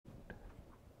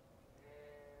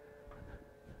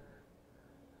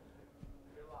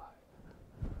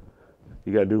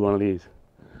You gotta do one of these.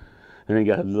 And then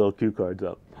you got the little cue cards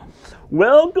up.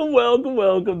 Welcome, welcome,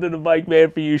 welcome to the Bike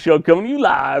Man for You show, coming to you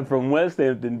live from West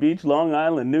Hampton Beach, Long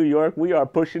Island, New York. We are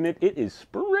pushing it. It is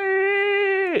spring.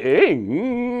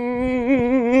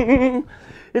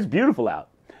 It's beautiful out.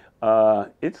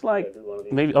 It's like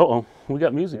maybe. We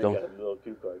got music on. Got the little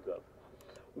cue cards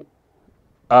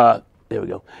up. There we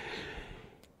go.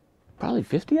 Probably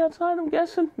 50 outside, I'm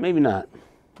guessing. Maybe not.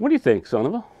 What do you think, son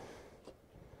of a?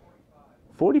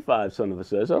 45, son of a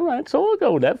says. All right, so we'll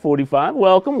go with that. 45.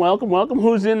 Welcome, welcome, welcome.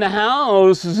 Who's in the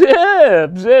house?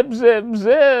 Zip, zip, zip,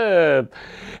 zip.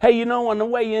 Hey, you know, on the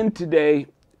way in today,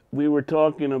 we were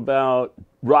talking about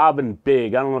Robbing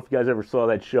Big. I don't know if you guys ever saw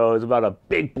that show. It was about a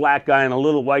big black guy and a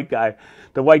little white guy.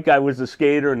 The white guy was the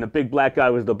skater and the big black guy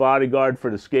was the bodyguard for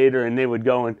the skater, and they would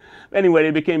go and anyway,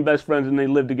 they became best friends and they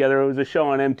lived together. It was a show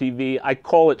on MTV. I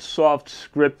call it soft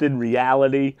scripted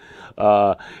reality.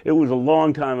 It was a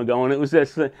long time ago, and it was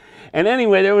this and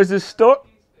anyway, there was this story.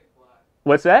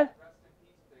 What's that?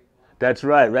 That's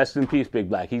right. Rest in peace, Big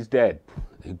Black. He's dead.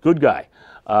 Good guy.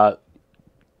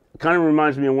 Kind of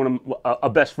reminds me of a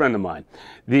best friend of mine.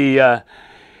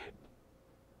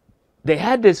 They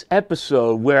had this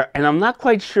episode where, and I'm not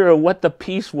quite sure what the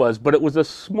piece was, but it was a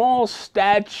small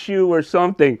statue or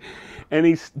something,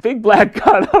 and Big Black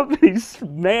got up and he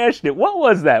smashed it. What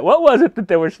was that? What was it that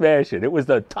they were smashing? It was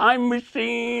the time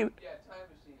machine. Yeah, time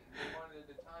machine. They wanted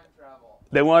to time travel.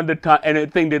 They wanted to time, and the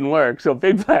thing didn't work. So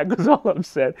Big Black was all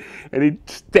upset, and he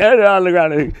stared it on the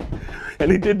ground,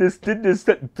 and he did this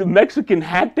the Mexican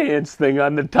hat dance thing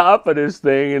on the top of this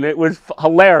thing, and it was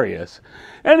hilarious.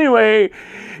 Anyway,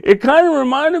 it kind of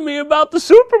reminded me about the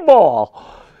Super Bowl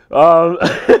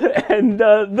and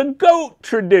the GOAT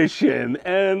tradition,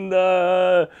 and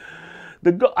I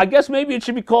guess maybe it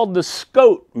should be called the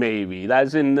SCOAT, maybe.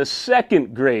 That's in the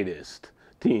second greatest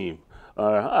team.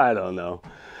 I don't know.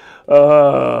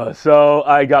 So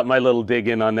I got my little dig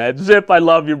in on that. Zip, I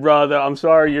love you, brother. I'm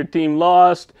sorry your team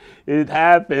lost. It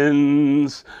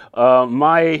happens.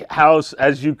 My house,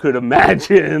 as you could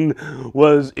imagine,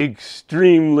 was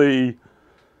extremely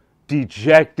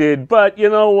dejected. But you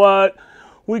know what?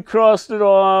 We crossed it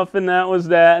off, and that was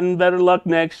that, and better luck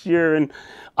next year. And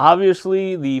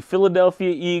obviously, the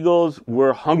Philadelphia Eagles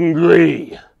were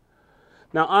hungry.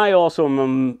 Now, I also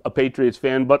am a Patriots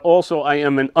fan, but also I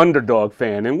am an underdog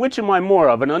fan. And which am I more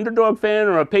of, an underdog fan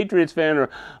or a Patriots fan? Or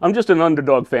I'm just an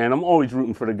underdog fan. I'm always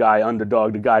rooting for the guy,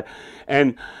 underdog, the guy.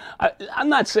 And I'm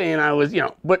not saying I was,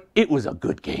 but it was a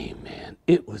good game, man.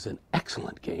 It was an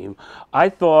excellent game. I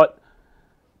thought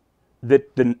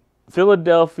that the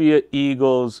Philadelphia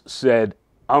Eagles said,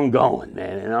 I'm going,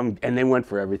 man. And they went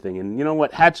for everything. And you know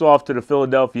what? Hats off to the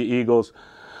Philadelphia Eagles.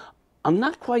 I'm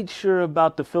not quite sure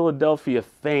about the Philadelphia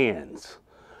fans.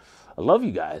 I love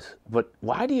you guys, but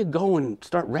why do you go and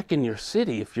start wrecking your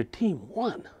city if your team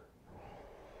won?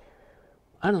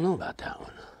 I don't know about that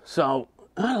one. So,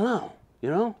 I don't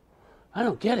know, I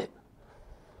don't get it.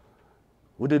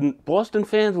 Would Boston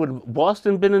fans, would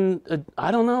Boston been in, I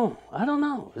don't know. I don't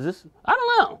know. I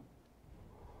don't know.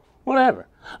 Whatever.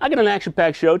 I got an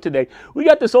action-packed show today. We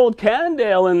got this old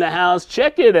Cannondale in the house.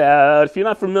 Check it out. If you're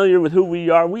not familiar with who we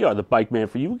are the Bike Man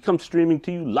for You. We come streaming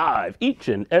to you live each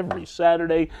and every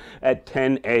Saturday at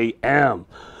 10 a.m.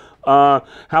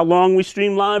 How long we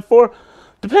stream live for?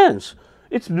 Depends.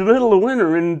 It's the middle of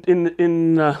winter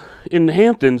in the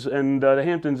Hamptons, and the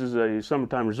Hamptons is a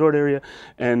summertime resort area,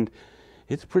 and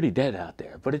it's pretty dead out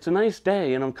there. But it's a nice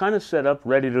day, and I'm kind of set up,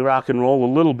 ready to rock and roll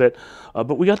a little bit.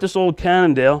 But we got this old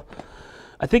Cannondale.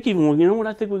 I think you know what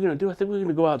I think we're going to do? I think we're going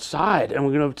to go outside, and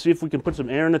we're going to see if we can put some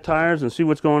air in the tires and see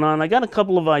what's going on. I got a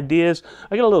couple of ideas.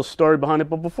 I got a little story behind it,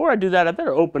 but before I do that, I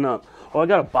better open up. Oh, I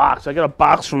got a box. I got a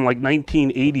box from like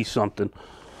 1980-something,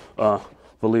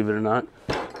 believe it or not.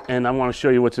 And I want to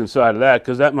show you what's inside of that,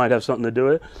 because that might have something to do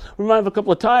with it. We might have a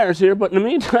couple of tires here, but in the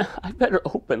meantime, I better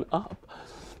open up.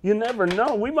 You never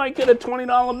know. We might get a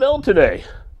 $20 bill today.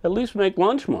 At least make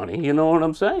lunch money. You know what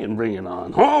I'm saying? Bring it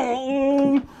on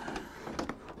home.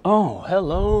 Oh,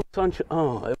 hello, sunshine.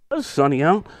 Oh, it was sunny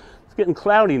out. It's getting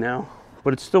cloudy now,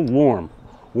 but it's still warm.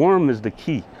 Warm is the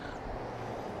key.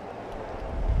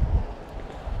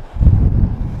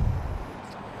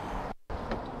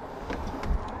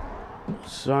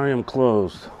 Sorry I'm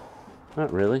closed.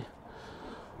 Not really.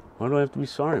 Why do I have to be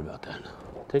sorry about that?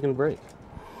 Taking a break.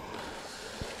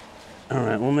 All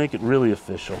right, we'll make it really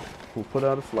official. We'll put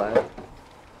out a flag.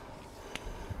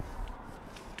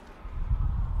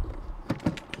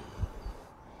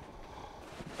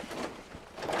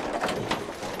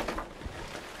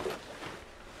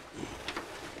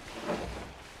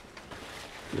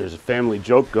 There's a family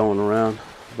joke going around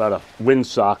about a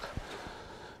windsock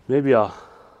maybe I'll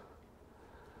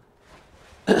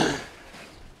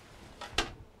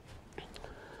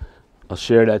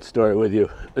share that story with you.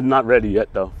 I'm not ready yet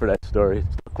though for that story.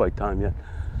 It's not quite time yet.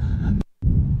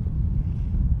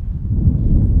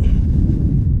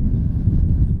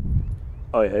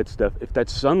 Oh yeah, it's if that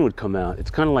sun would come out, it's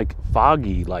kind of like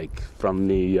foggy, like from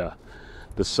the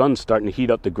sun starting to heat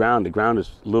up the ground. The ground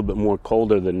is a little bit more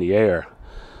colder than the air.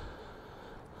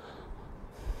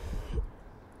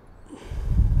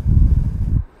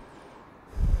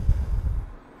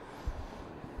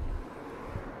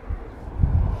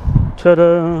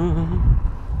 Ta-da!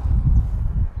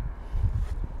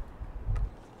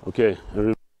 Okay,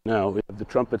 now we have the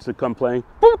trumpets that come playing.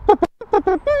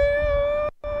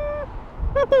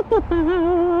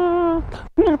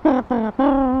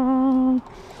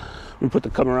 We put the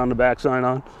come around the back sign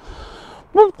on.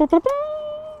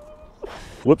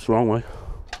 Whoops, wrong way.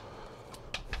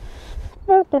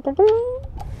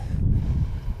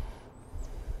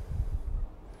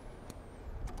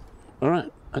 All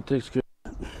right, that takes care.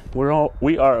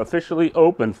 We are officially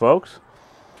open, folks.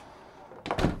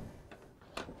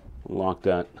 Lock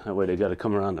that. That way they got to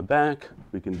come around the back.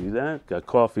 We can do that. Got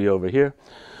coffee over here.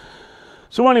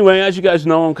 So anyway, as you guys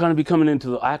know, I'm kind of becoming into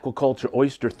the aquaculture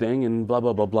oyster thing and blah,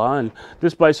 blah, blah, blah. And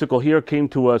this bicycle here came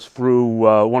to us through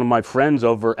one of my friends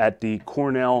over at the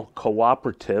Cornell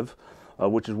Cooperative,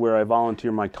 which is where I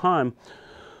volunteer my time.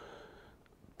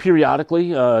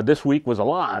 Periodically, this week was a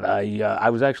lot. I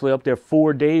was actually up there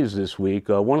 4 days this week.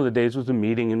 One of the days was a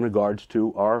meeting in regards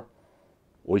to our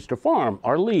oyster farm,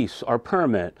 our lease, our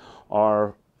permit,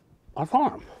 our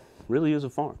farm. Really is a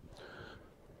farm.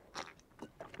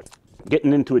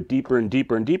 Getting into it deeper and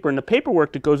deeper and deeper, and the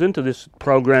paperwork that goes into this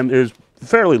program is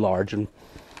fairly large and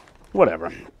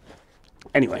whatever.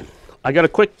 Anyway, I got a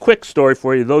quick story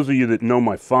for you. Those of you that know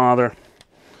my father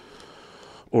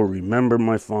or remember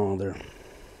my father,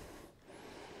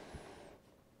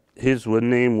 his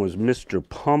name was Mr.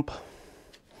 Pump,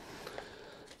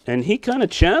 and he kind of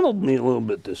channeled me a little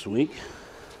bit this week.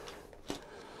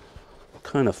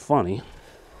 Kind of funny.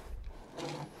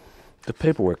 The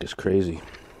paperwork is crazy.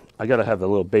 I gotta have a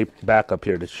little back up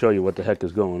here to show you what the heck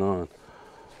is going on.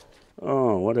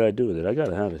 Oh, what did I do with it? I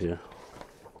gotta have it here.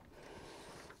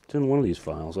 It's in one of these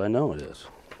files. I know it is.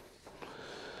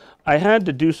 I had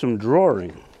to do some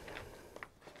drawing.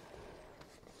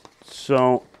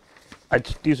 So,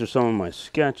 these are some of my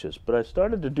sketches, but I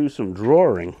started to do some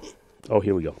drawing. Oh,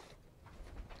 here we go.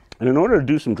 And in order to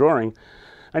do some drawing,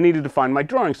 I needed to find my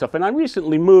drawing stuff. And I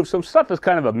recently moved. Some stuff is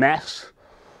kind of a mess.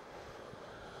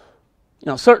 You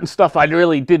know, certain stuff I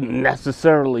really didn't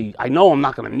necessarily, I know I'm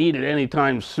not going to need it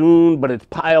anytime soon, but it's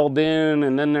piled in,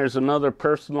 and then there's another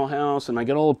personal house, and I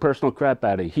get all the personal crap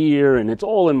out of here, and it's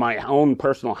all in my own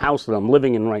personal house that I'm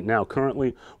living in right now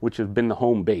currently, which has been the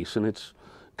home base, and it's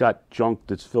got junk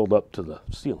that's filled up to the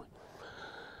ceiling.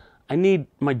 I need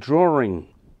my drawing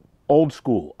old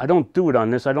school. I don't do it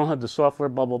on this. I don't have the software,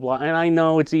 blah, blah, blah. And I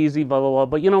know it's easy, blah, blah, blah.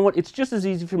 But you know what? It's just as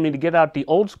easy for me to get out the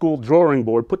old school drawing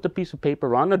board, put the piece of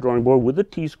paper on the drawing board with a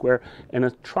T-square and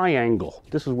a triangle.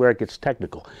 This is where it gets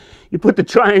technical. You put the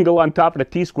triangle on top of the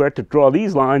T-square to draw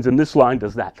these lines, and this line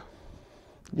does that.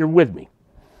 You're with me.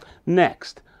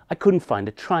 Next, I couldn't find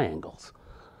the triangles.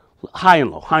 High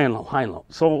and low, high and low, high and low.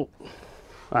 So,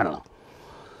 I don't know.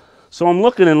 So I'm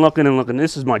looking and looking and looking.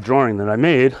 This is my drawing that I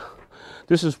made.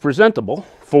 This is presentable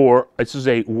for, this is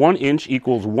a 1 inch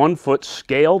equals 1 foot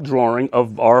scale drawing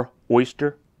of our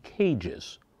oyster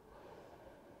cages.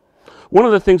 One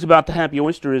of the things about the Happy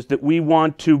Oyster is that we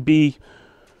want to be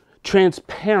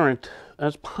transparent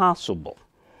as possible.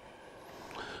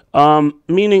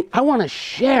 Meaning I want to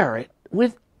share it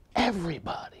with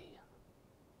everybody.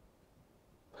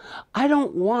 I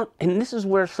don't want, and this is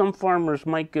where some farmers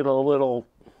might get a little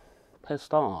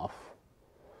pissed off.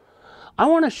 I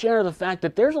want to share the fact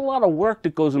that there's a lot of work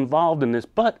that goes involved in this,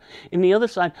 but in the other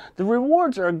side, the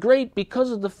rewards are great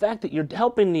because of the fact that you're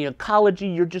helping the ecology.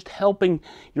 You're just helping.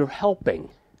 You're helping.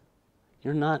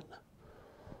 You're not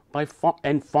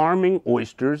and farming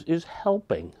oysters is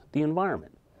helping the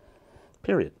environment.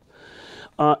 Period.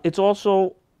 It's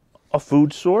also a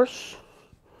food source.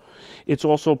 It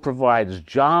also provides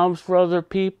jobs for other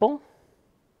people.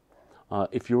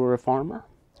 If you're a farmer.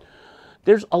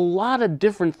 There's a lot of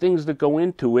different things that go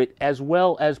into it, as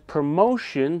well as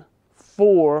promotion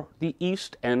for the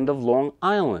east end of Long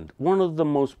Island, one of the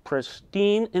most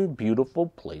pristine and beautiful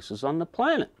places on the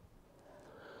planet.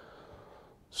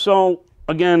 So,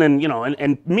 again, and you know,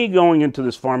 and me going into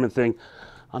this farming thing,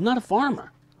 I'm not a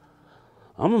farmer.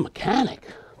 I'm a mechanic.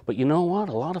 But you know what?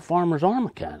 A lot of farmers are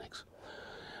mechanics.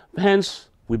 Hence,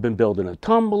 We've been building a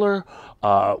tumbler.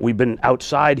 We've been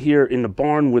outside here in the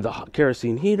barn with a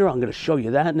kerosene heater. I'm going to show you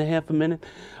that in a half a minute.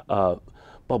 Blah,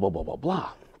 blah, blah, blah, blah.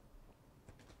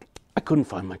 I couldn't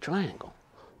find my triangle.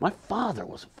 My father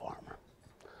was a farmer.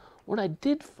 What I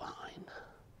did find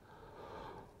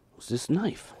was this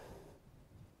knife.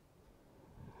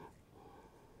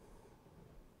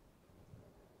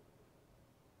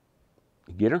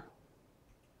 You get her?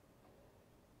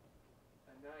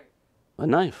 A knife. A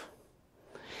knife.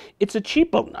 It's a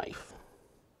cheapo knife.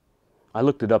 I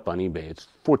looked it up on eBay. It's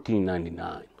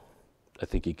 $14.99. I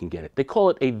think you can get it. They call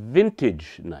it a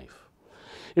vintage knife.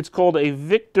 It's called a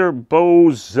Victor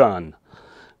Bozon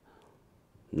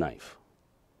knife.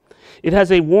 It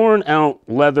has a worn out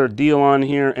leather deal on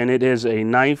here, and it is a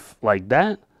knife like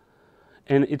that.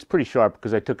 And it's pretty sharp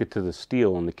because I took it to the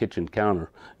steel on the kitchen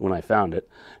counter when I found it,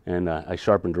 and I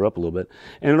sharpened her up a little bit.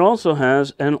 And it also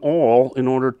has an awl in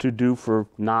order to do for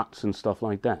knots and stuff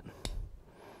like that.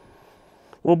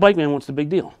 Well, Bike Man, what's the big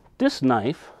deal? This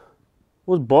knife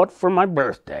was bought for my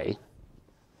birthday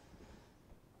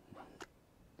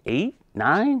 8,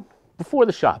 9, before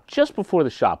the shop, just before the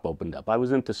shop opened up. I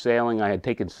was into sailing. I had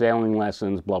taken sailing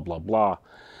lessons, blah, blah, blah.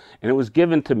 And it was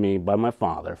given to me by my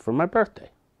father for my birthday.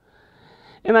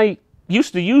 And I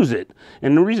used to use it.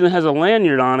 And the reason it has a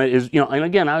lanyard on it is, and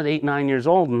again, I was 8, 9 years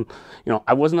old, and,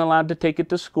 I wasn't allowed to take it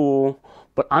to school.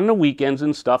 But on the weekends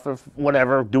and stuff, or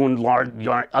whatever, doing large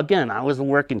yard, again, I was a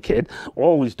working kid,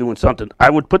 always doing something.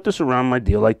 I would put this around my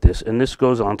deal like this, and this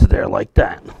goes onto there like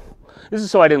that. This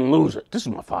is so I didn't lose it. This is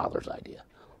my father's idea,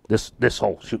 this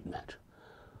whole shooting match.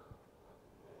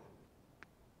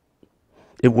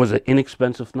 It was an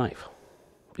inexpensive knife.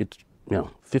 It's,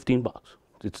 $15.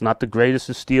 It's not the greatest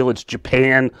of steel. It's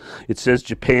Japan. It says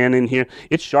Japan in here.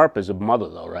 It's sharp as a mother,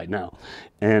 though, right now.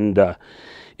 And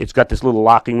it's got this little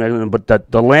locking mechanism, but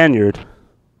the lanyard,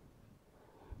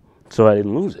 so I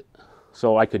didn't lose it.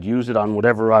 So I could use it on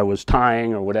whatever I was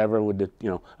tying or whatever. With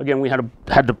the, again, we had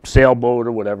the sailboat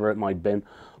or whatever it might have been.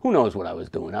 Who knows what I was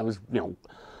doing? I was,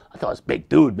 I thought I was a big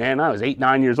dude, man. I was 8,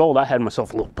 9 years old. I had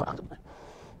myself a little pocket.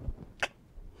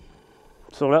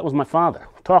 So that was my father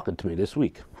talking to me this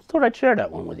week. Thought I'd share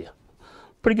that one with you.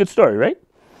 Pretty good story, right?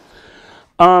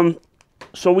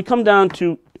 So we come down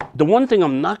to the one thing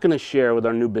I'm not going to share with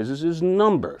our new business is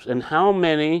numbers and how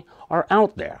many are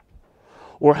out there,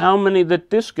 or how many that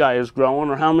this guy is growing,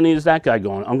 or how many is that guy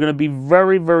going. I'm going to be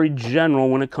very, very general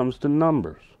when it comes to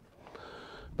numbers.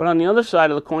 But on the other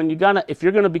side of the coin, if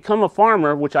you're going to become a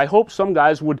farmer, which I hope some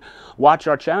guys would watch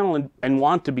our channel and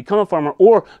want to become a farmer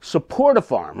or support a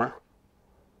farmer,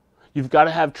 you've got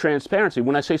to have transparency.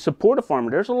 When I say support a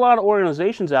farmer, there's a lot of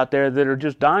organizations out there that are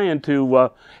just dying to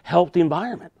help the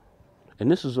environment. And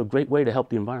this is a great way to help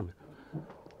the environment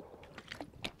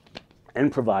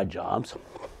and provide jobs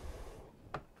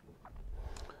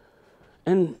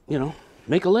and,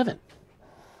 make a living.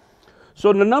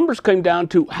 So the numbers came down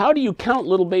to, how do you count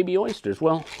little baby oysters?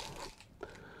 Well,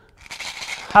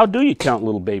 how do you count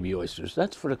little baby oysters?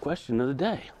 That's for the question of the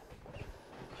day.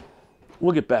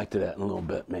 We'll get back to that in a little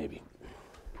bit, maybe.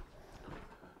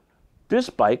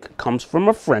 This bike comes from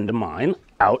a friend of mine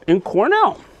out in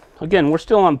Cornell. Again, we're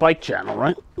still on Bike Channel,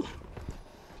 right?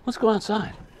 Let's go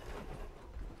outside.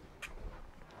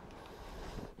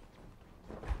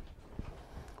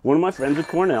 One of my friends at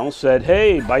Cornell said,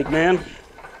 "Hey, bike man,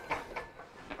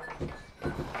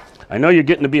 I know you're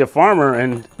getting to be a farmer,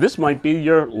 and this might be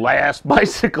your last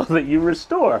bicycle that you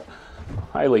restore."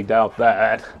 Highly doubt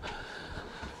that.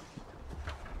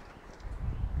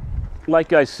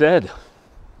 Like I said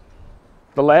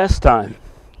the last time,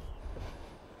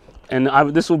 and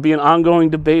this will be an ongoing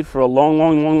debate for a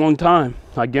long time.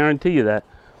 I guarantee you that.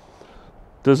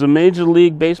 Does a Major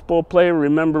League Baseball player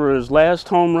remember his last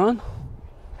home run?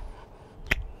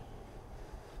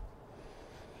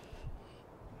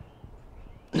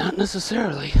 Not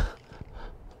necessarily.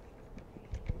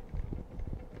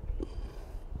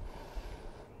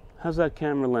 How's that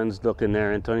camera lens looking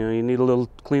there, Antonio? You need a little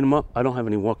clean them up? I don't have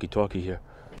any walkie-talkie here.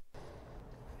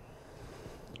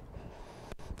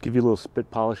 Give you a little spit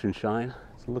polish and shine.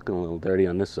 It's looking a little dirty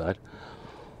on this side.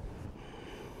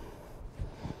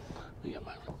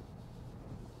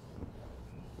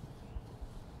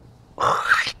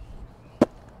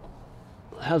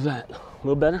 How's that? A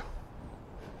little better?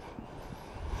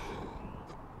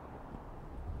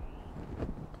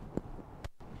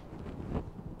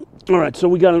 All right, so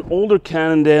we got an older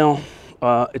Cannondale.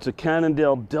 It's a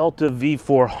Cannondale Delta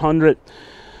V400.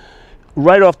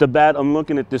 Right off the bat, I'm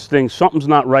looking at this thing. Something's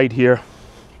not right here.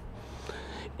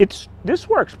 This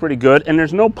works pretty good, and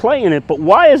there's no play in it, but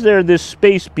why is there this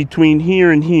space between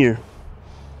here and here?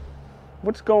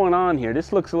 what's going on here?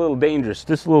 This looks a little dangerous,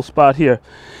 this little spot here.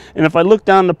 And if I look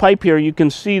down the pipe here, you can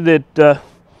see that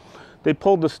they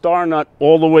pulled the star nut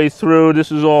all the way through.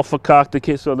 This is all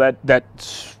fakakta, so that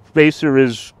spacer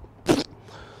is,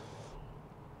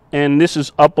 and this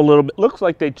is up a little bit. Looks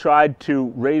like they tried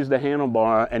to raise the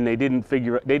handlebar and they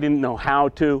didn't know how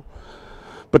to,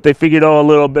 but they figured, oh, a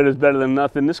little bit is better than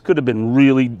nothing. This could have been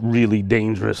really, really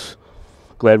dangerous.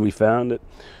 Glad we found it.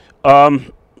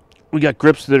 We got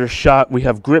grips that are shot. We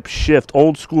have grip shift,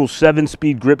 old school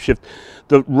 7-speed grip shift.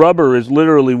 The rubber is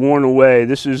literally worn away.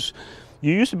 This is,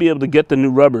 you used to be able to get the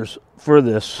new rubbers for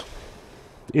this.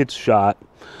 It's shot,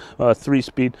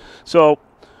 3-speed. So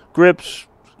grips,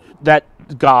 that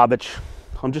garbage.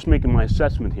 I'm just making my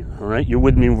assessment here, all right? You're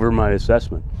with me for my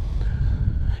assessment.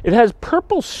 It has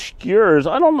purple skewers.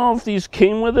 I don't know if these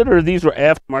came with it or these were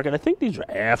aftermarket. I think these are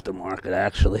aftermarket,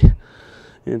 actually.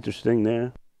 Interesting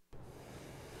there.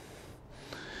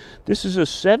 This is a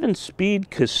 7-speed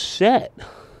cassette.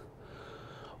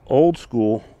 Old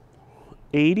school.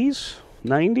 80s?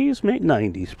 90s? Maybe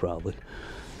 90s, probably.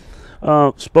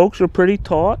 Spokes are pretty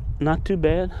taut. Not too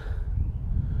bad.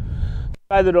 The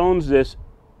guy that owns this,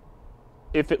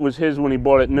 if it was his when he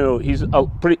bought it new, he's a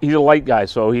light guy,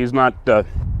 so he's not a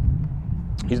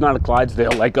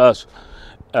Clydesdale like us,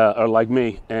 or like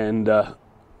me, and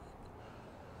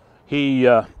he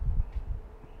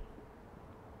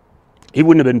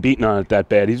wouldn't have been beaten on it that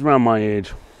bad. He's around my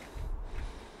age.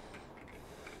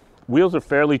 Wheels are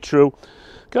fairly true.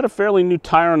 Got a fairly new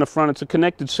tire on the front. It's a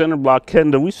connected center block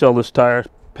Kenda. We sell this tire,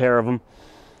 pair of them,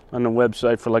 on the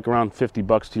website for like around 50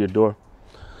 bucks to your door.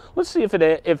 Let's see if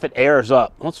it airs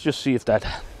up. Let's just see if that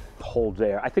holds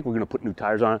air. I think we're going to put new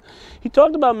tires on it. He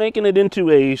talked about making it into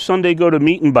a Sunday go to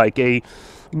meeting bike, a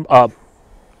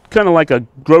kind of like a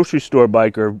grocery store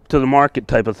bike or to the market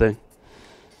type of thing.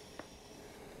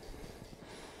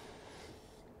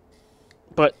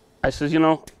 But I says, you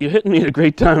know, you're hitting me at a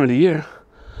great time of the year.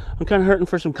 I'm kind of hurting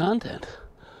for some content.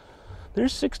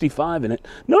 There's 65 in it.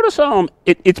 Notice how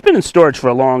it's been in storage for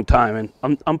a long time,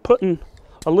 and I'm putting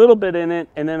a little bit in it,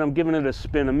 and then I'm giving it a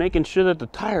spin. I'm making sure that the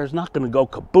tire is not going to go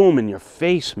kaboom in your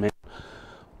face, man.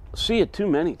 See it too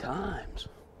many times.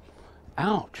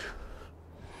 Ouch.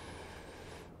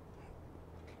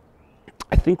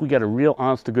 I think we got a real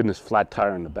honest-to-goodness flat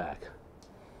tire in the back.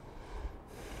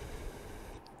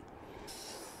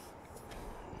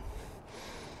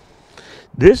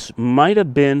 This might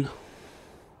have been,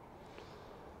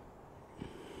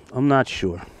 I'm not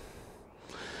sure.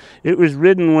 It was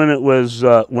ridden when it was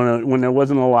when there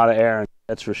wasn't a lot of air,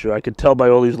 that's for sure. I could tell by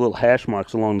all these little hash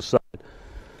marks along the side.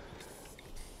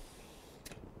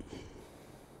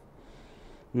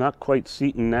 Not quite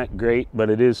seating that great, but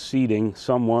it is seating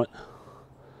somewhat.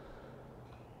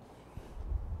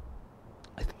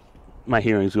 My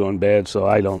hearing's going bad, so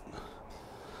I don't.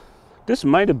 This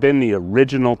might have been the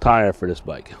original tire for this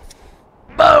bike.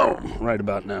 Boom! Right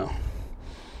about now.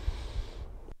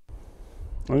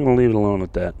 I'm going to leave it alone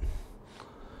at that.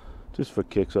 Just for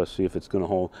kicks, I'll see if it's going to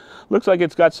hold. Looks like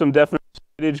it's got some definite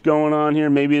slippage going on here.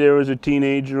 Maybe there was a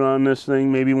teenager on this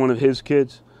thing. Maybe one of his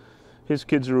kids. His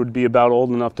kids would be about old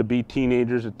enough to be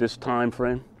teenagers at this time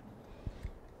frame.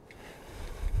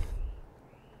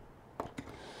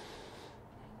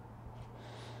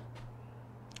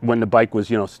 When the bike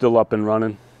was, you know, still up and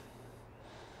running.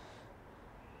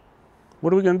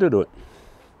 What are we going to do to it?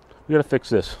 We got to fix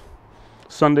this.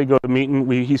 Sunday go to meeting.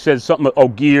 He said something. Oh,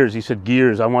 gears. He said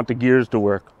gears. I want the gears to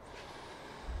work.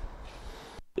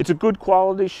 It's a good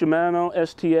quality Shimano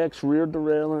STX rear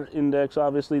derailleur index.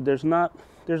 Obviously,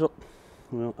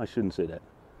 well, I shouldn't say that.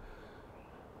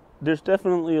 There's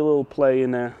definitely a little play in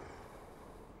there.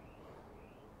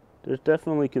 There's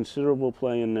definitely considerable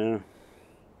play in there.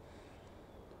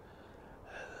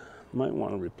 Might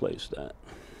want to replace that.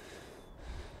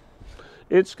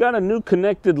 It's got a new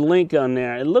connected link on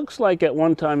there. It looks like at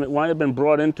one time it might have been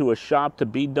brought into a shop to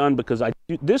be done, because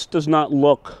this does not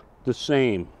look the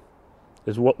same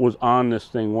as what was on this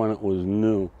thing when it was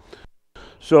new.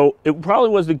 So it probably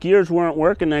was the gears weren't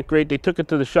working that great. They took it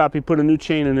to the shop. He put a new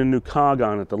chain and a new cog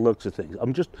on it, the looks of things.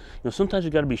 I'm just, you know, sometimes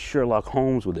you got to be Sherlock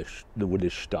Holmes with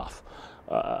this stuff.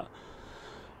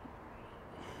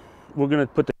 We're going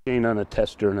to put the chain on a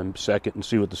tester in a second and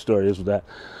see what the story is with that.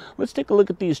 Let's take a look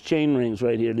at these chain rings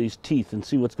right here, these teeth, and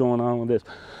see what's going on with this.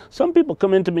 Some people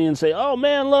come into me and say, oh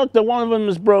man, look, the one of them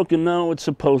is broken. No, it's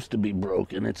supposed to be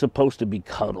broken. It's supposed to be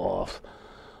cut off.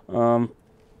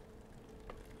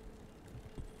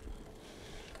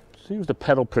 Seems to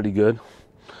pedal pretty good.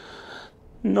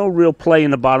 No real play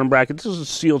in the bottom bracket. This is a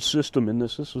sealed system in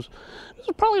this. This was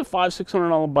probably a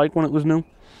 $500–600 bike when it was new.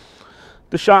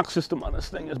 The shock system on this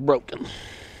thing is broken.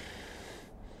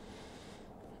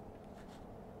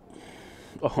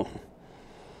 Oh.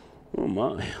 Oh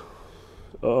my.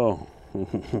 Oh.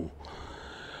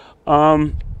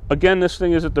 Again, this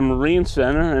thing is at the Marine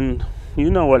Center, and you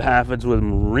know what happens with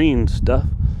marine stuff.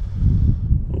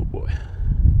 Oh boy.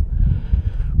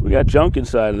 We got junk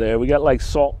inside of there. We got like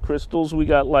salt crystals. We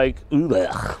got like,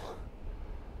 ugh.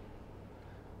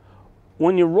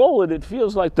 When you roll it, it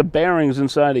feels like the bearings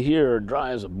inside of here are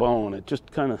dry as a bone. It just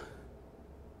kind of,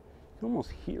 you can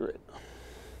almost hear it.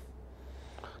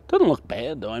 Doesn't look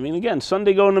bad though. I mean, again,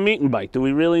 Sunday going to meeting bike. Do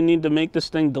we really need to make this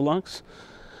thing deluxe?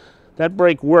 That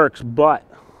brake works, but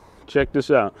check this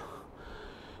out.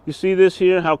 You see this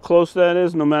here, how close that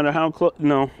is? No matter how close,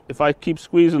 no, if I keep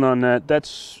squeezing on that,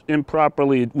 that's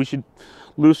improperly, we should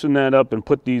loosen that up and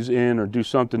put these in or do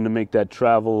something to make that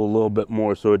travel a little bit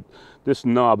more so this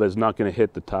knob is not going to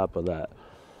hit the top of that.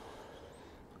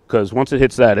 Because once it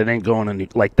hits that, it ain't going any,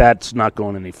 like that's not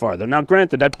going any farther. Now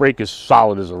granted, that brake is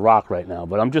solid as a rock right now,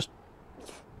 but I'm just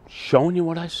showing you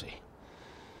what I see.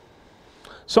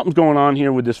 Something's going on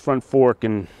here with this front fork,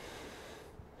 and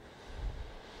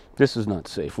this is not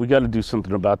safe. We got to do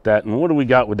something about that. And what do we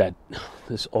got with that?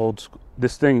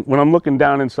 This thing. When I'm looking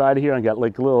down inside of here, I got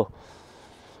like a little.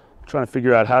 I'm trying to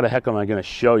figure out how the heck am I going to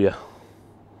show you.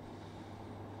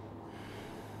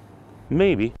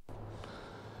 Maybe.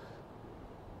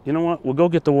 You know what? We'll go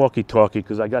get the walkie-talkie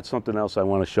because I got something else I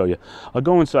want to show you. I'll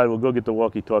go inside. We'll go get the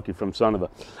walkie-talkie from Son of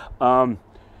a.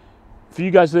 For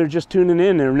you guys that are just tuning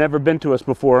in and have never been to us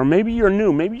before, or maybe you're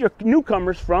new, maybe you're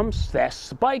newcomers from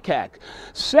Seth's Bike Hacks.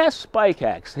 Seth's Bike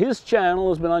Hacks, his channel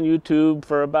has been on YouTube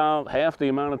for about half the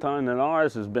amount of time that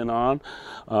ours has been on,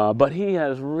 but he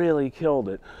has really killed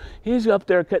it. He's up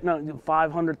there cutting out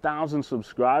 500,000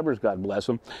 subscribers, God bless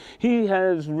him. He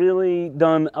has really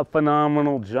done a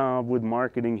phenomenal job with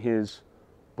marketing his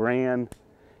brand,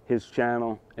 his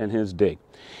channel, and his dig.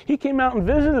 He came out and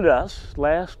visited us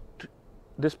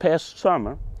this past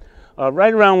summer,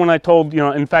 right around when I told,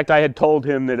 in fact, I had told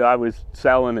him that I was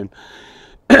selling,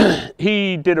 and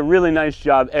he did a really nice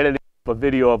job editing a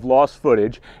video of lost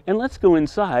footage, and let's go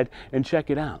inside and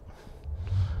check it out.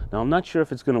 Now, I'm not sure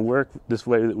if it's going to work this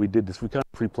way that we did this. We kind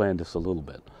of pre-planned this a little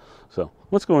bit. So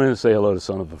let's go in and say hello to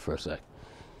Son of a for a sec.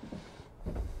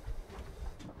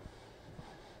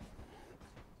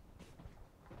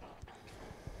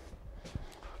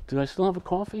 Do I still have a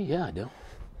coffee? Yeah, I do.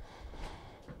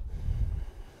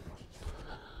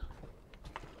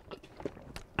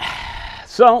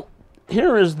 So,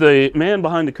 here is the man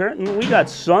behind the curtain. We got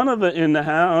Son of a in the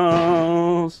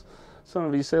house. Son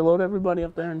of a, you say hello to everybody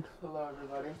up there? Hello,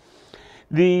 everybody.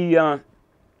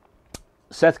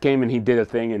 Seth came and he did a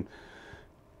thing, and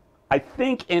I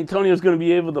think Antonio's going to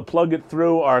be able to plug it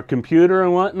through our computer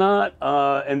and whatnot,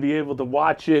 and be able to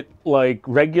watch it like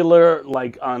regular,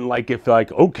 like on if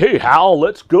okay, Hal,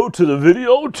 let's go to the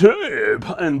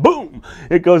videotape, and boom,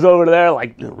 it goes over there,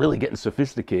 like really getting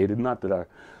sophisticated. Not that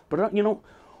but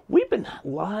we've been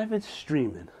live and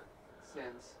streaming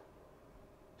since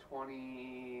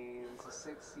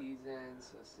 26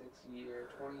 seasons, so 6 year,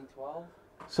 2012.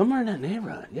 Somewhere in that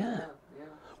neighborhood, yeah.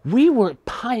 Yeah.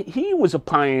 He was a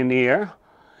pioneer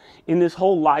in this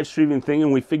whole live streaming thing,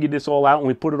 and we figured this all out, and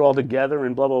we put it all together,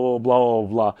 and blah, blah, blah, blah, blah,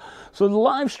 blah. So the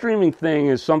live streaming thing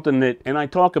is something that, and I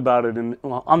talk about it, and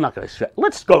well, I'm not going to say,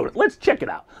 let's check it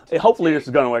out. Hopefully this is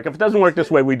going to work. If it doesn't work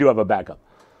this way, we do have a backup.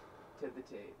 To the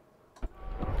tape.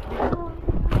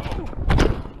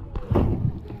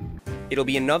 It'll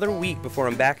be another week before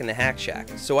I'm back in the Hack Shack,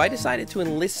 so I decided to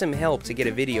enlist some help to get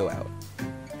a video out.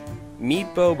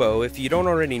 Meet Bobo if you don't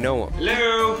already know him.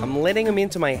 Hello! I'm letting him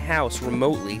into my house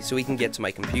remotely so he can get to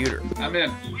my computer. I'm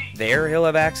in. There, he'll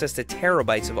have access to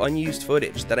terabytes of unused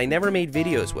footage that I never made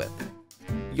videos with.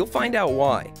 You'll find out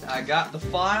why. I got the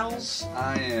files.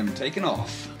 I am taking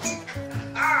off.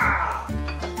 Ah!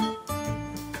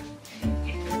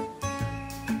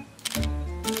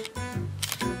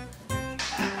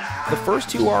 The first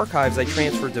two archives I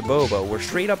transferred to Bobo were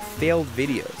straight up failed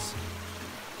videos.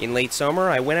 In late summer,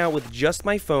 I went out with just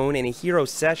my phone and a hero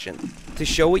session to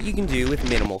show what you can do with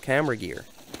minimal camera gear.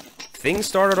 Things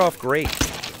started off great.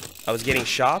 I was getting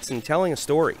shots and telling a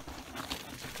story.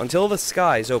 Until the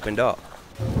skies opened up.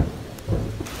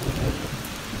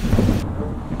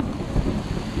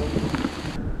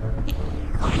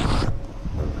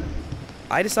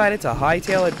 I decided to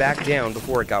hightail it back down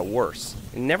before it got worse,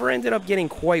 and never ended up getting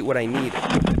quite what I needed.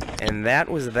 And that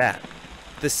was that.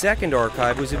 The second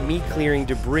archive was of me clearing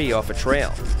debris off a trail,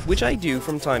 which I do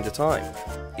from time to time.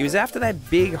 It was after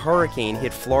that big hurricane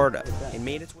hit Florida and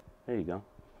made its way. There you go.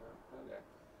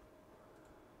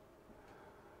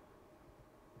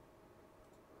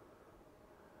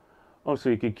 Oh, so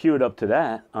you could cue it up to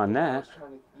that on I that. was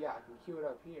trying to, yeah, I can cue it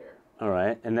up here. All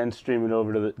right, and then stream it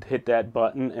over to the, hit that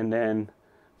button, and then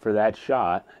for that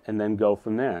shot, and then go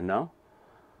from there. No?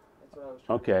 That's what I was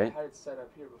trying to Okay. do. I had it set up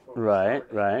here before we Right,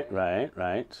 started.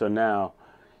 right. So now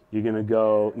you're gonna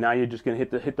go. Now you're just gonna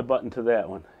hit the button to that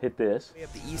one. Hit this.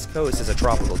 Up the East Coast is a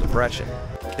tropical depression.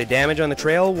 The damage on the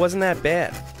trail wasn't that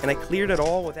bad, and I cleared it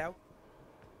all without...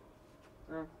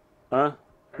 Huh?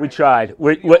 We tried.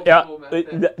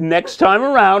 Next time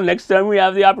around, next time we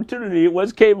have the opportunity, it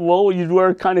was capable. You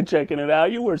were kind of checking it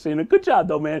out. You were seeing it. Good job,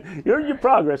 though, man. Your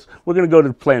progress. We're going to go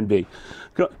to plan B.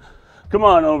 Come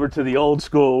on over to the old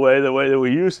school way, the way that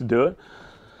we used to do it.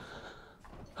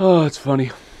 Oh, it's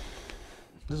funny.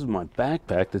 This is my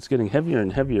backpack that's getting heavier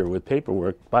and heavier with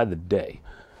paperwork by the day.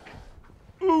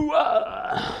 Ooh,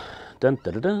 dun,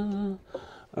 dun, dun, dun.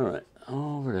 All right,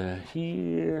 over to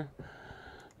here.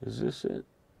 Is this it?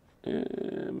 Yeah,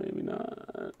 maybe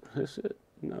not. This it?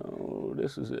 No,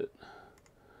 this is it.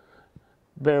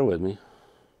 Bear with me.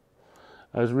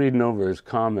 I was reading over his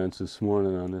comments this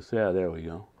morning on this. Yeah, there we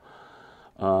go.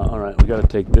 All right, we got to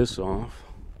take this off.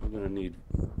 We're going to need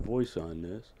voice on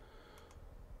this.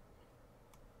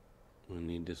 I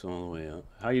need this all the way up.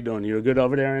 How you doing? You good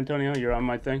over there, Antonio? You're on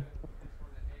my thing?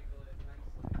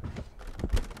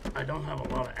 I don't have a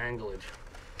lot of anglage.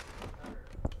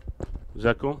 Is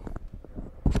that cool?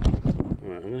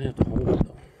 Alright, I'm gonna have to hold it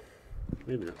though.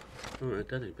 Maybe not. Alright,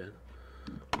 that ain't bad.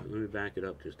 Let me back it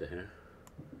up just a hair.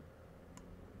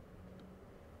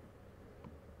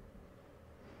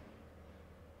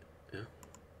 Yeah.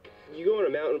 You go on a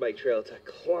mountain bike trail to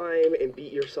climb and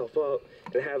beat yourself up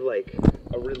and have like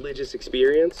a religious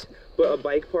experience, but a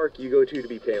bike park you go to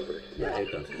be pampered. Yeah,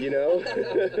 it does. You know?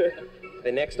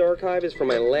 The next archive is from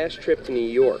my last trip to New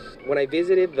York, when I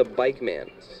visited the Bike Man.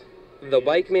 The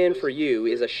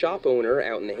BikemanforU is a shop owner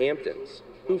out in the Hamptons,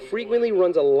 who frequently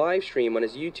runs a live stream on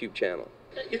his YouTube channel.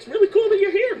 It's really cool that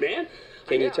you're here, man.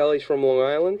 Can you tell he's from Long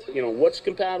Island? You know, what's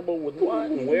compatible with what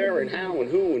and where and how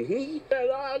and who and he.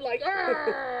 Like,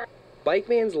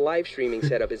 Bikeman's live streaming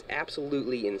setup is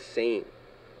absolutely insane,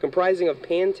 comprising of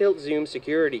pan-tilt zoom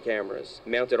security cameras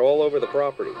mounted all over the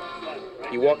property.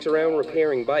 He walks around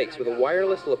repairing bikes with a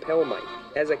wireless lapel mic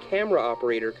as a camera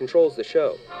operator controls the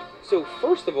show. So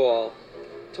first of all,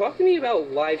 talk to me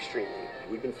about live streaming.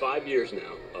 We've been 5 years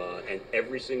now, and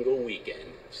every single weekend,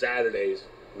 Saturdays,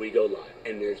 we go live.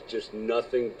 And there's just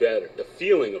nothing better. The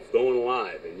feeling of going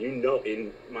live, and you know,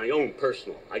 in my own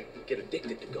personal, I get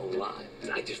addicted to going live.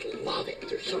 And I just love it.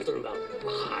 There's something about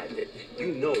live that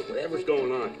you know whatever's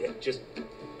going on, it just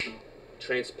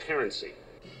transparency.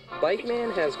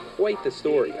 Bikeman has quite the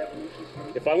story.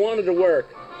 If I wanted to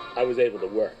work, I was able to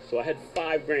work. So I had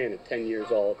 $5 grand at 10 years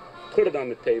old, put it on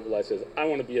the table. I says, I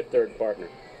want to be a third partner.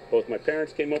 Both my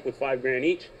parents came up with $5 grand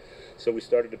each. So we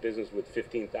started a business with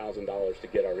 $15,000 to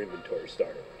get our inventory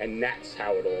started. And that's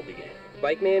how it all began.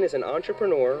 Bikeman is an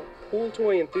entrepreneur, pool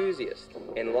toy enthusiast,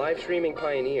 and live streaming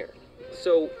pioneer.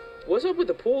 So, what's up with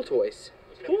the pool toys?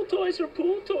 Pool toys are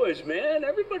pool toys, man.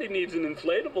 Everybody needs an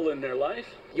inflatable in their life.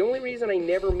 The only reason I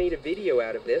never made a video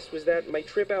out of this was that my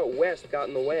trip out west got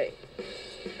in the way.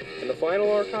 And the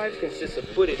final archive consists of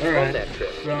footage from that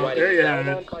trip. So there you have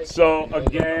it. So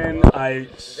again, I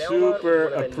super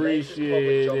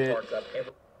appreciate it.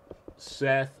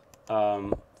 Seth,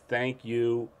 thank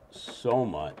you so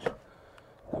much.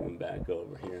 Coming back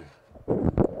over here.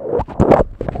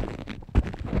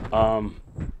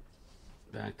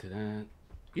 Back to that.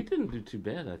 You didn't do too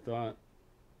bad, I thought.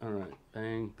 All right,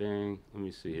 bang, bang. Let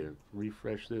me see here.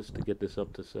 Refresh this to get this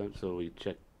up to 7. So we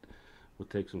check. We'll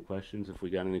take some questions if we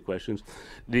got any questions.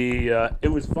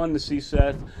 It was fun to see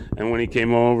Seth, and when he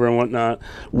came over and whatnot.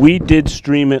 We did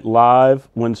stream it live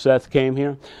when Seth came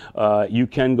here. You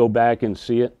can go back and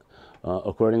see it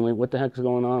accordingly. What the heck's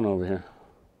going on over here?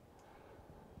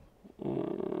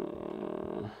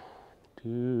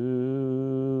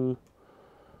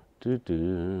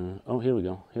 Oh, here we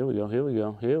go. Here we go. Here we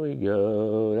go. Here we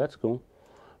go. That's cool.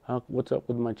 What's up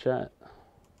with my chat?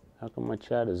 How come my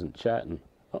chat isn't chatting?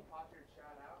 Oh.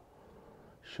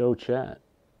 Show chat.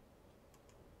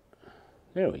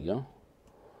 There we go.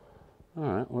 All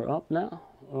right, we're up now.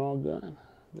 We're all good.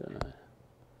 Good.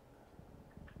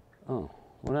 Oh,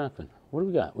 what happened? What do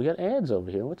we got? We got ads over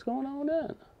here. What's going on with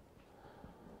that?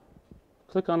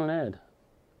 Click on an ad.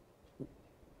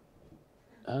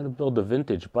 How to build a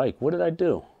vintage bike. What did I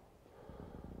do?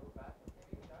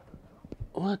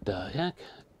 What the heck?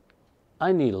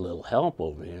 I need a little help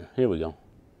over here. Here we go.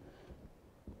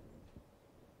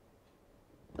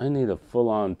 I need a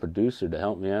full-on producer to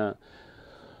help me out.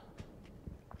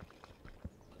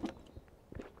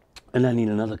 And I need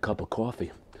another cup of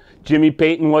coffee. Jimmy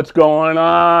Payton, what's going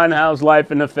on? How's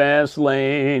life in the fast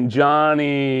lane?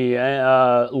 Johnny,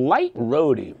 Light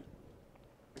Roadie.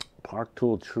 Park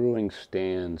Tool Truing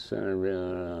Stand,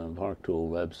 Center Park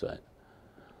Tool website.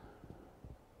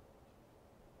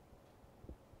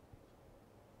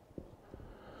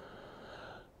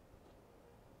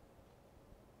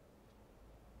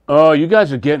 Oh, you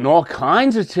guys are getting all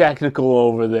kinds of technical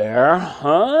over there,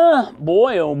 huh?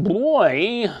 Boy, oh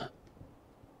boy.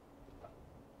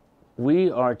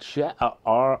 We are a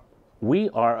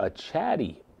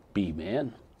chatty bee,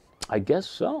 man. I guess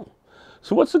so.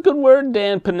 So what's a good word,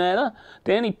 Dan Panetta?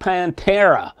 Danny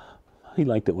Pantera. He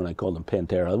liked it when I called him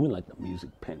Pantera. We like the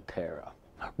music Pantera.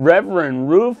 Reverend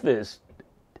Rufus.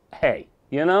 Hey,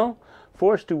 you know?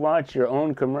 Forced to watch your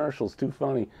own commercials. Too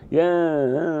funny.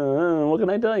 Yeah, what can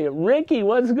I tell you? Ricky,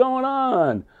 what's going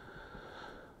on?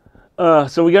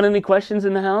 So we got any questions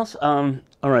in the house?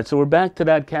 All right, so we're back to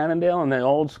that Cannondale and the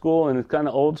old school, and it's kind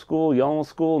of old school, young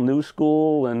school, new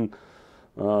school, and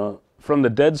from the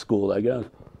dead school, I guess.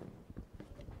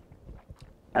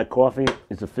 That coffee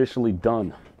is officially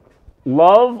done.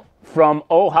 Love from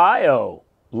Ohio,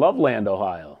 Loveland,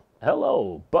 Ohio.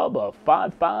 Hello, Bubba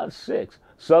 556.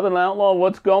 Southern Outlaw,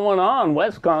 what's going on?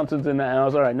 Wisconsin's in the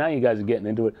house. All right, now you guys are getting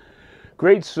into it.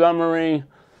 Great summary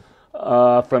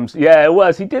yeah, it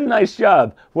was. He did a nice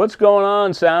job. What's going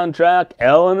on, Soundtrack?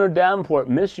 Eleanor Davenport,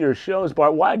 miss your shows,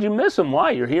 Bart. Why'd you miss them?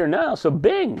 Why? You're here now. So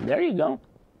bing, there you go.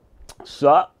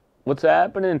 Sup? What's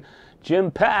happening?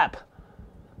 Jim Papp.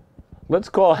 Let's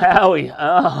call Howie.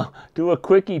 Do a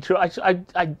quickie.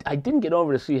 I didn't get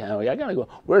over to see Howie. I gotta go.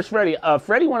 Where's Freddie?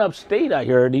 Freddie went upstate, I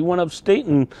heard. He went upstate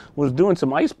and was doing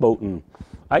some ice boating.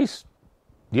 Ice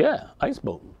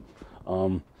boating.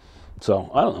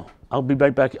 So, I don't know. I'll be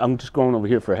right back. I'm just going over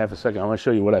here for half a second. I want to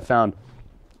show you what I found.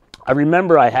 I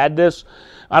remember I had this.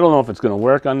 I don't know if it's going to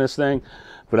work on this thing,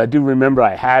 but I do remember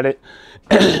I had it.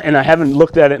 And I haven't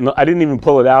looked at it, and I didn't even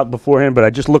pull it out beforehand, but I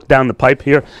just looked down the pipe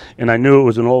here, and I knew it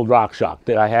was an old RockShox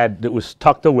that I had that was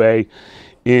tucked away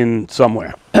in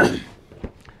somewhere.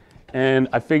 And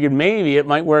I figured maybe it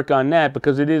might work on that,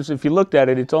 because it is, if you looked at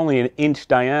it, it's only an inch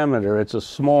diameter. It's a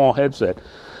small headset.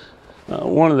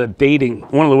 One of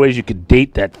the ways you could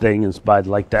date that thing is by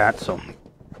like that. So,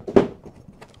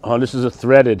 oh, this is a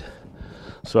threaded,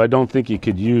 so I don't think you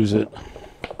could use it.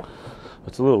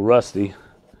 It's a little rusty.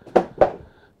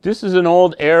 This is an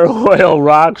old Air Oil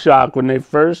RockShox when they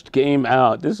first came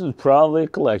out. This is probably a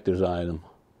collector's item.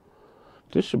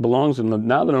 This belongs in the,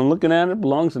 now that I'm looking at it, it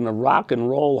belongs in the Rock and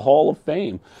Roll Hall of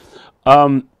Fame.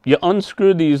 You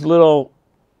unscrew these little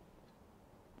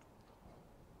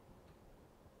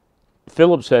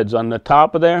Phillips heads on the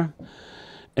top of there,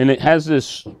 and it has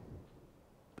this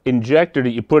injector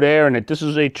that you put air in it. This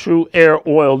is a true Air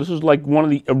Oil. This is like one of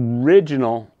the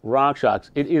original RockShox.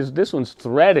 It is, this one's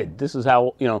threaded. This is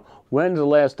how, you know, when's the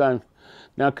last time?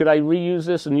 Now, could I reuse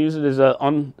this and use it as a,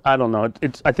 I don't know.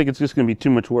 I think it's just going to be too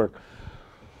much work.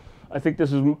 I think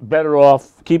this is better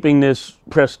off keeping this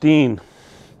pristine.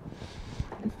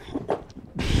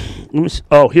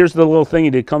 Oh, here's the little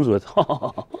thingy that it comes with.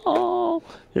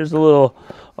 Here's the little,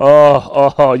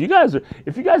 you guys are,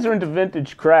 if you guys are into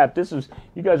vintage crap, this is,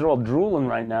 you guys are all drooling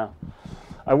right now.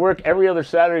 I work every other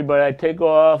Saturday, but I take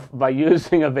off by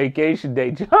using a vacation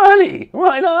day. Johnny,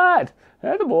 why not?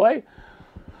 Atta boy.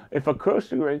 If a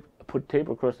coaster, put tape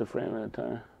across the frame at a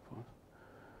time.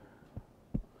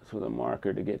 That's with a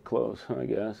marker to get close, I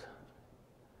guess.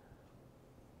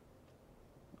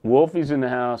 Wolfie's in the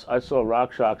house. I saw a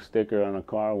RockShox sticker on a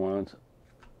car once.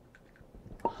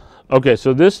 Okay,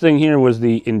 so this thing here was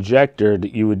the injector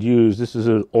that you would use. This is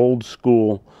an old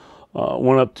school,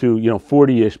 one up to, you know,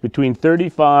 40-ish, between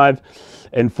 35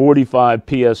 and 45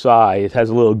 PSI. It has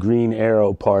a little green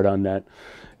arrow part on that.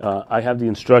 I have the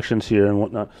instructions here and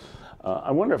whatnot.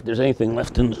 I wonder if there's anything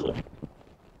left in this.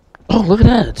 Oh, look at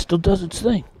that. It still does its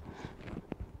thing.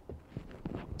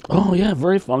 Oh, yeah,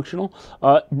 very functional.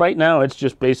 Right now, it's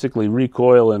just basically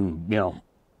recoil and, you know,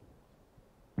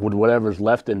 with whatever's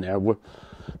left in there.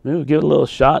 Maybe we'll give it a little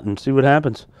shot and see what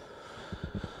happens.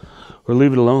 Or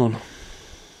leave it alone.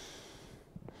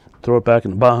 Throw it back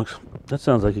in the box. That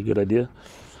sounds like a good idea.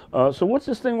 So what's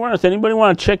this thing worth? Anybody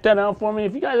want to check that out for me?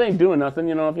 If you guys ain't doing nothing,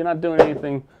 you know, if you're not doing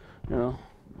anything, you know.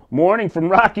 Morning from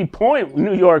Rocky Point,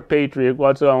 New York Patriot.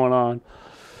 What's going on?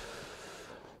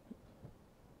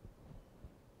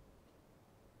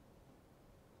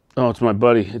 Oh, it's my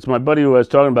buddy. It's my buddy who I was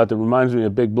talking about that reminds me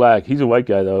of Big Black. He's a white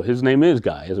guy, though. His name is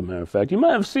Guy, as a matter of fact. You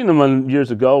might have seen him years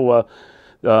ago.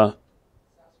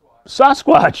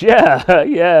 Sasquatch, yeah.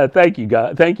 Yeah, thank you,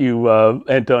 Guy. Thank you,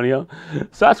 Antonio.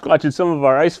 Sasquatch in some of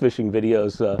our ice fishing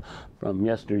videos from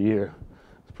yesteryear.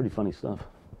 It's pretty funny stuff,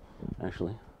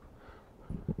 actually.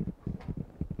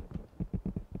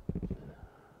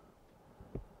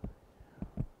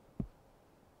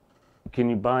 Can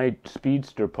you buy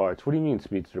speedster parts? What do you mean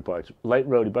speedster parts? Light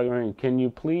roadie, bike running. Can you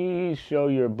please show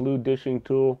your blue dishing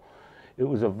tool? It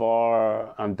was a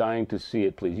VAR. I'm dying to see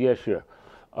it, please. Yeah, sure.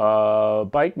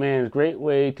 Bike man's great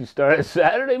way to start a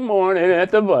Saturday morning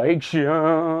at the bike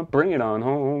shop. Bring it on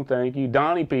home, thank you.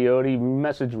 Donnie Peyote,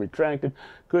 message retracted.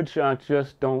 Good shocks,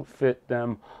 just don't fit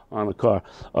them on the car.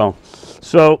 Oh,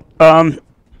 so,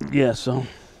 yeah, so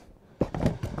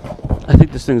I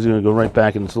think this thing's gonna go right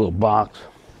back in this little box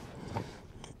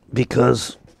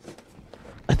because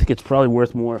I think it's probably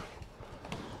worth more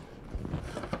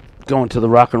going to the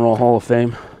Rock and Roll Hall of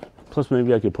Fame. Plus,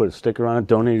 maybe I could put a sticker on it,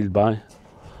 donated by.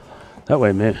 That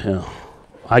way, man, yeah,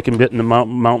 I can get in the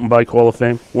mountain bike Hall of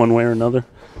Fame one way or another.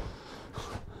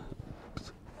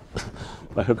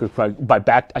 By hook or by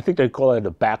back, I think they call it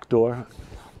a back door.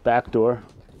 Back door.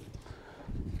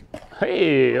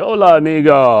 Hey, hola,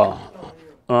 amigo.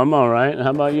 I'm all right.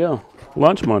 How about you?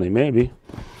 Lunch money, maybe.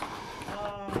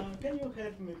 Can you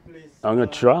help me, please? I'm gonna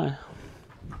try.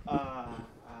 I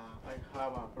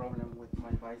have a problem with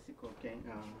my bicycle.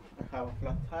 I have a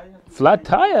flat tire. Flat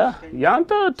tire?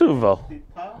 Llanta or tuvo? The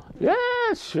tire?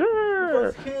 Yeah,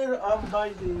 sure. Because here I'm by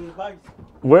the bicycle.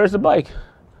 Where's the bike?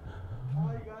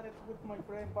 I got it with my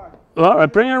friend back. All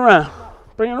right, bring it around.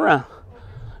 Bring it around.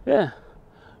 Yeah,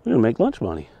 we're gonna make lunch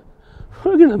money.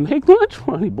 We're gonna make lunch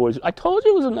money, boys. I told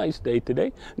you it was a nice day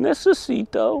today.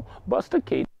 Necesito Buster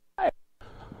Kate.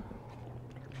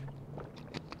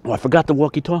 Oh, I forgot the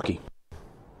walkie-talkie.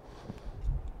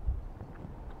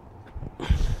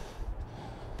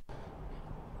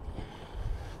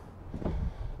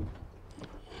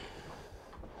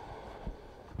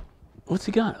 What's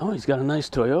he got? Oh, he's got a nice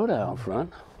Toyota out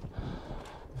front.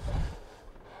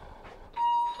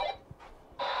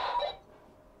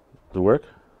 Does it work?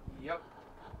 Yep.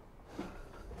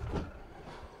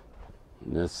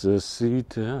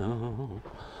 Necesito.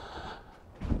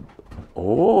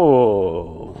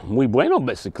 Oh, muy bueno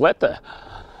bicicleta.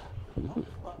 I'm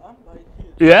right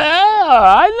here. Yeah,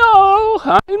 I know.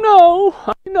 I don't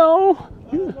know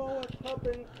what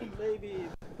happened. Maybe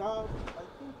that.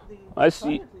 I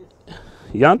see.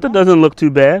 Llanta doesn't look too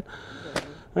bad.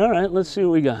 All right, let's see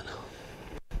what we got.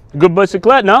 Good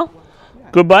bicyclette, no?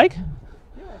 Good bike?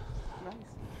 Yeah, nice.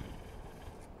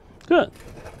 Good.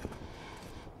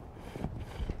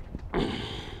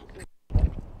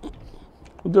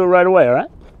 We'll do it right away, all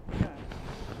right? Yeah.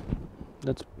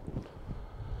 That's.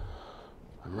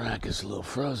 My rack is a little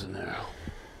frozen there.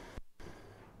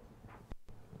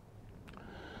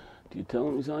 Do you tell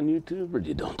him he's on YouTube or do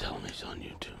you don't tell him he's on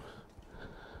YouTube?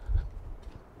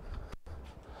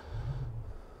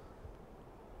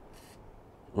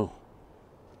 Oh.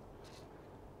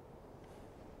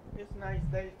 It's a nice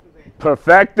day today.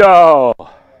 Perfecto!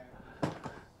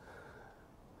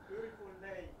 Beautiful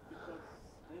day because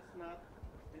it's not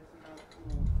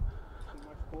too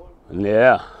much cold.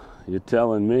 Yeah, you're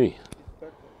telling me. It's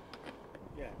perfect.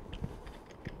 Yeah.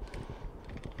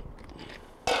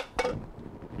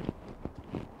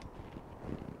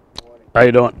 How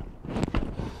you doing?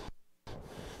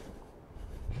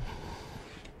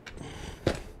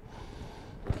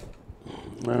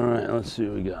 All right, let's see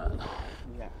what we got.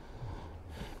 Yeah.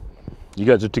 You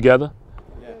guys are together?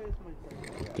 Yeah, it's my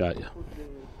friend. Got you.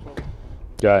 Put the top.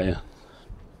 Got you.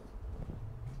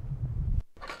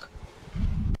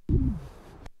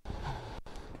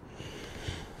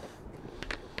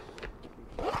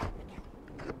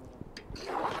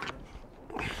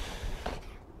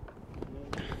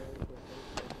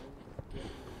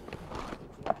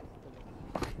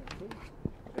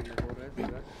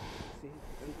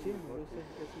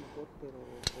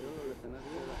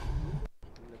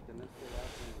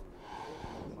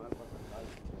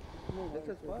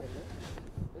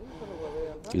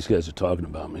 These guys are talking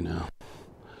about me now.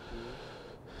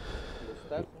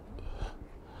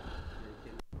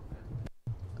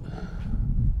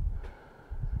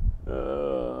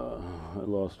 I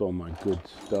lost all my good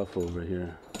stuff over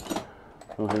here.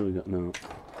 Oh, here we go. No.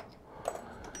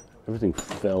 Everything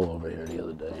fell over here the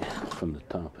other day from the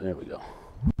top. There we go.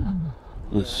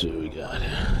 Let's see what we got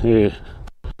here.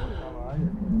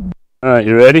 All right,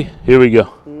 you ready? Here we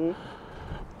go.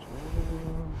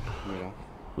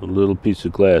 A little piece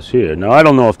of glass here. Now I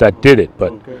don't know if that did it,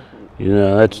 but you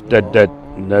know that's got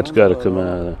to come out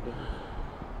of there.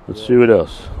 Let's see what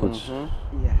else. Let's Yeah,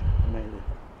 maybe.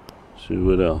 see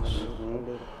what else.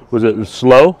 Was it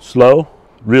slow? Slow?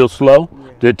 Real slow?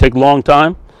 Yeah. Did it take a long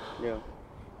time Yeah.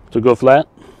 to go flat?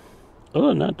 Other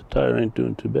than that, the tire ain't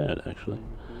doing too bad actually.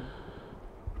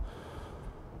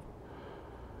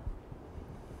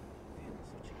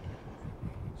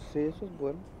 Sí, eso es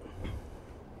bueno.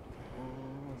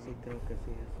 Sí, creo que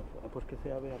sí, eso fue. Porque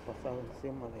se había pasado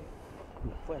encima de...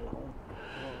 Fue la 1.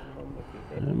 No me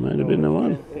fijé. That might have been the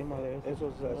one. Encima de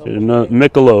eso. No,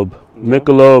 Michelob.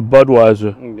 Michelob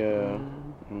Budweiser. Yeah.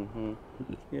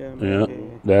 Yeah,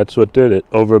 Maybe. that's what did it.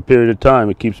 Over a period of time,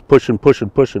 it keeps pushing.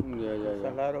 There's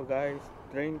a lot of guys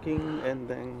drinking and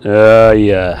then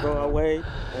Yeah. throw away.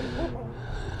 And,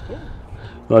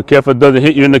 Well, careful it doesn't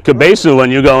hit you in the cabeza when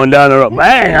you're going down the road.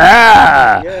 Bang!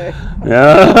 Ah!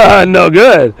 Yeah. No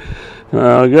good.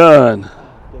 No good.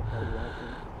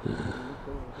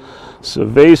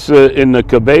 Cerveza in the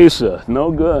cabeza.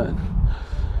 No good.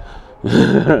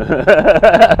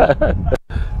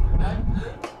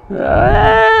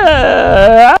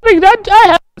 I think that I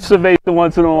have cerveza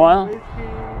once in a while.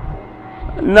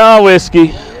 No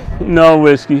whiskey. No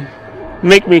whiskey.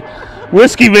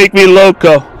 Whiskey make me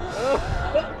loco.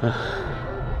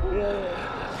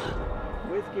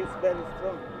 Whiskey is very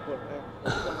strong.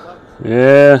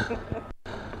 Yeah.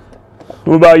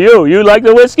 What about you? You like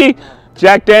the whiskey?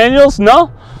 Jack Daniels?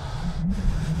 No?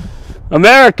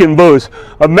 American booze.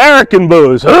 American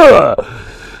booze. Ugh.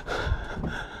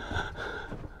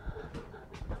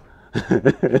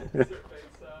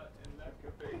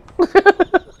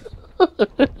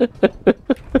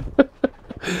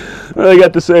 What I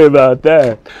got to say about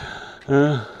that?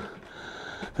 That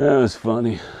was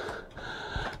funny.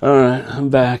 All right, I'm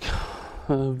back.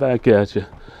 I'm back at you.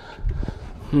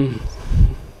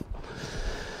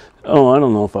 Oh, I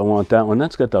don't know if I want that one.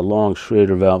 That's got the long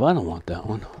Schrader valve. I don't want that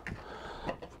one.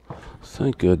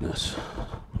 Thank goodness.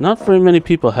 Not very many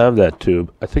people have that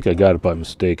tube. I think I got it by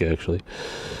mistake, actually.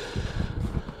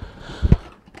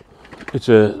 It's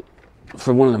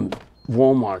for one of them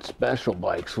Walmart special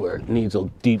bikes where it needs a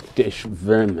deep dish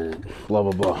vim in it. Blah,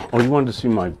 blah, blah. Oh, you wanted to see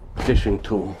my fishing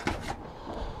tool.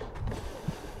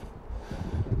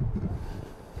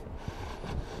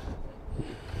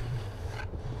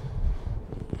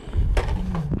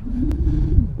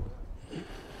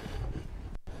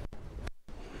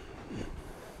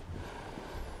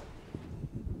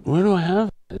 Where do I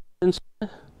have it? Inside?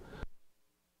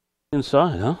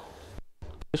 Inside, huh?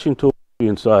 Fishing tool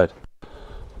inside.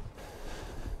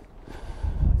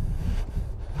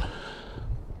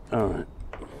 All right.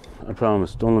 I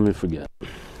promise. Don't let me forget.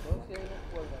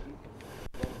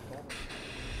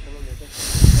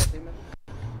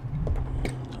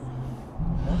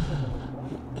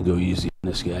 I'll go easy on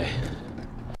this guy.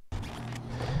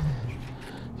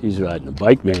 He's riding a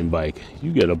Bikeman bike.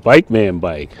 You get a Bikeman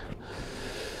bike.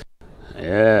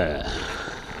 Yeah.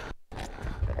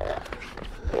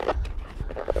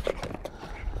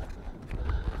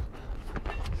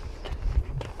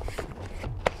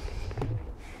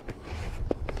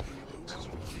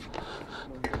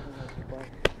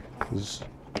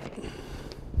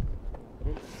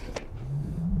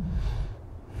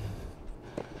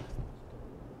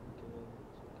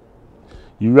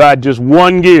 You ride just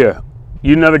one gear.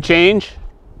 You never change?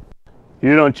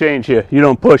 You don't change here. You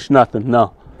don't push nothing,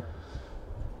 no.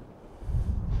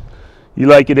 You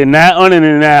like it in that one and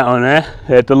in that one, eh?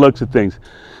 At the looks of things.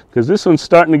 Because this one's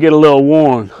starting to get a little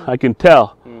worn. I can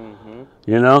tell.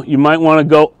 You know, you might want to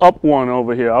go up one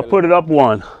over here. I'll put it up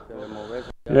one.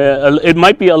 Yeah, it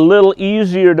might be a little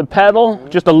easier to pedal,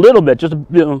 just a little bit. Just,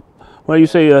 you know, what do you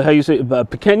say? How you say?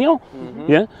 Pequeño?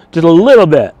 Yeah, just a little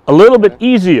bit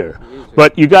easier.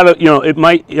 But you gotta, you know, it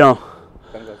might, you know.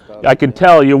 I can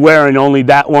tell you're wearing only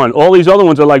that one. All these other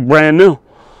ones are like brand new.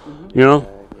 You know,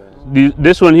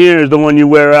 this one here is the one you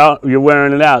wear out. You're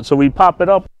wearing it out. So we pop it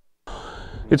up.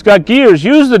 It's got gears.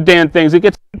 Use the damn things. It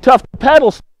gets tough to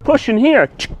pedal. Pushing here.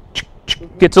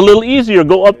 Gets a little easier.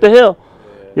 Go up the hill.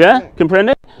 Yeah?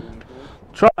 Comprende?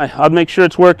 Try. I'll make sure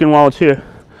it's working while it's here.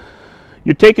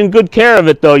 You're taking good care of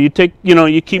it, though. You take, you know,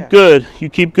 you keep good. You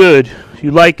keep good.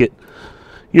 You like it.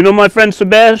 You know my friend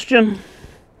Sebastian?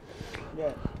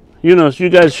 You know, you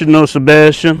guys should know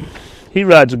Sebastian. He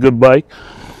rides a good bike.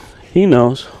 He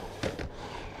knows.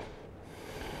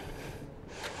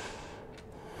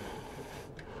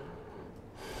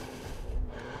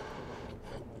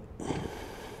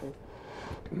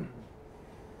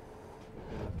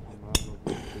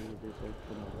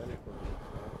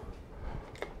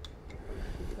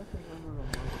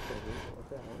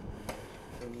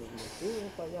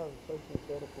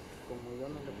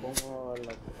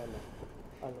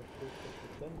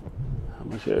 How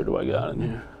much air do I got in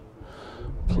here?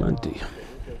 Plenty.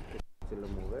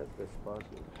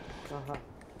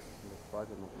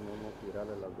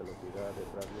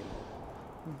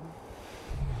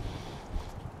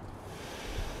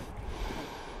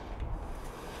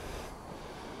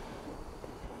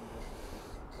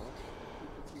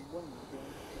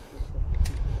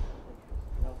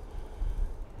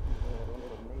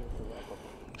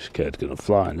 This cat's gonna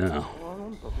fly now.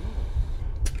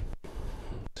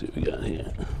 Let's see what we got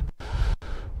here.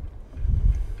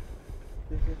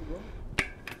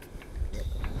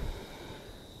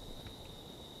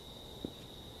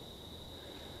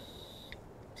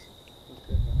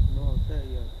 No, o sea,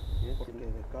 porque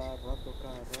de cada rato lo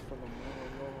muevo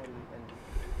yo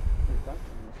el taco,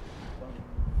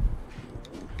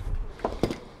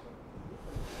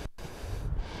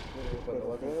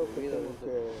 pero creo que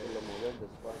lo mover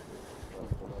despacio.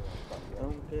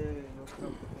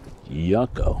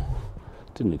 Yucko.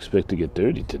 Didn't expect to get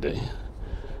dirty today.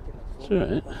 It's all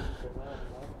right.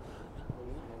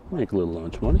 Make a little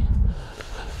lunch money.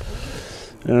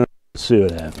 Let's see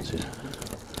what happens here.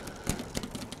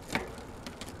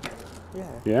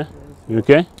 Yeah? You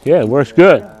okay? Yeah, it works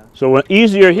good. So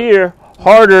easier here,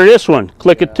 harder this one.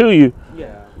 Click it to you.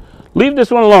 Yeah. Leave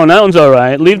this one alone. That one's all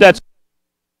right. Leave that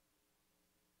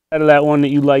out of that one that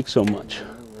you like so much.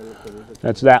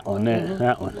 That's that one there.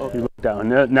 That one. You look that one.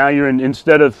 Now you're in,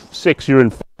 instead of 6, you're in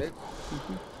 5.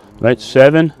 Right?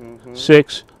 7,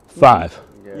 6, 5.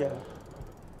 Yeah.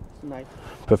 Nice.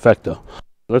 Perfecto.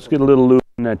 Let's get a little lube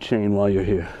in that chain while you're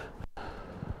here.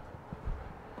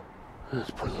 Let's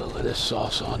put a little of this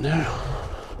sauce on there.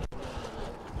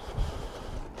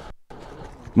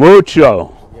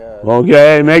 Mucho.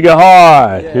 Okay, make it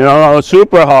hard. You know,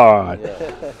 super hard.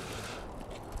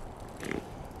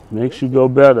 Makes you go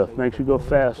better. Makes you go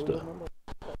faster.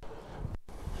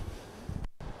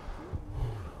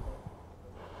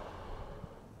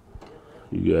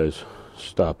 You guys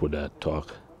stop with that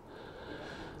talk.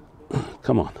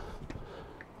 Come on.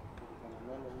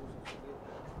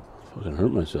 Fucking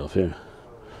hurt myself here.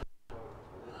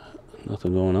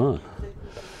 Nothing going on.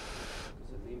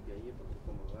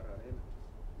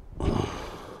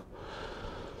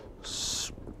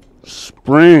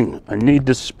 Spring. I need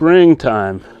the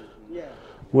springtime.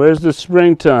 Where's the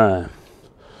springtime?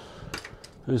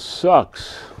 This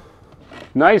sucks.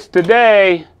 Nice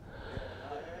today.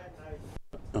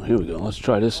 Oh, here we go. Let's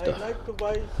try this stuff. I'd like to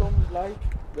buy some light.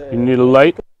 You need a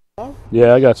light? Huh?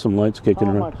 Yeah, I got some lights kicking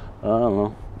How around. much? I don't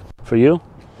know. For you?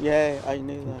 Yeah, I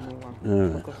need a new one. All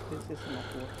right. Because this is not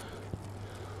working.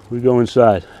 We go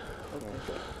inside.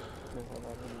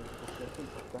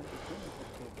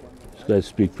 These guys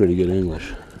speak pretty good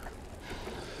English.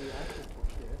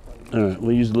 All right,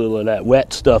 we'll use a little of that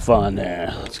wet stuff on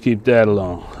there. Let's keep that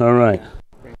along. All right.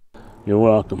 You're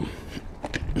welcome.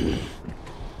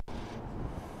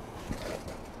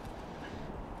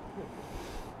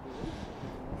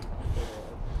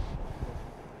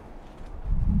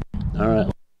 All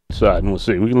right, inside, and we'll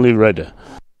see. We can leave it right there.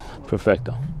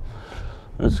 Perfecto.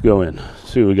 Let's go in.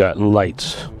 See what we got in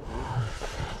lights.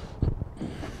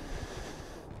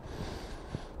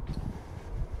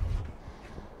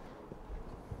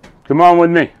 Come on with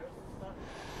me.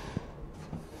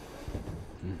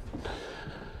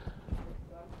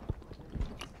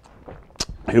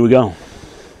 Here we go.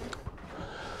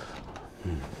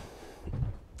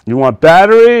 You want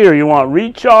battery or you want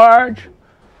recharge?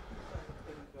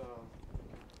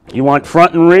 You want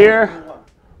front and rear?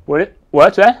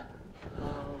 What's that?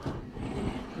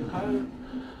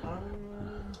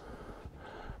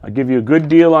 I'll give you a good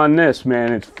deal on this,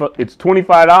 man. It's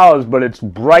 $25, but it's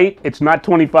bright. It's not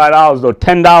 $25 though.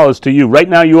 $10 to you. Right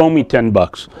now, you owe me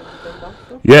 $10.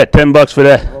 Yeah, $10 for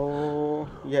that. Oh,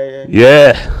 yeah.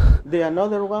 Yeah. The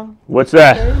another one. What's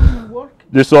that?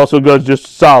 This also goes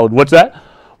just solid. What's that?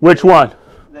 Which one?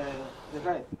 The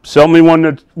red. Sell me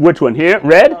one. Which one? Here,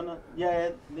 red. No. Yeah,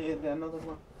 the another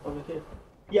one over here.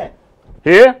 Yeah.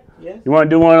 Here? Yes. You want to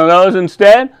do one of those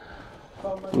instead?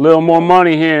 A little more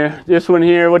money here. This one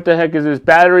here, what the heck is this?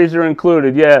 Batteries are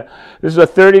included. Yeah. This is a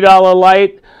 $30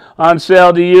 light on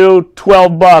sale to you,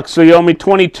 $12. So you owe me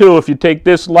 $22 if you take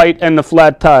this light and the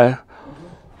flat tire.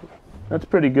 That's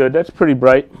pretty good. That's pretty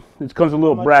bright. It comes with a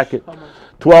little bracket.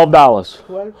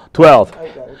 $12. 12. I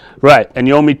got it. Right. And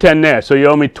you owe me 10 there. So you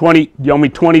owe me 20. You owe me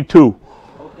 22.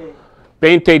 Okay.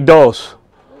 22.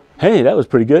 Hey, that was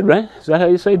pretty good, right? Is that how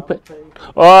you say it?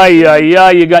 Oh, yeah.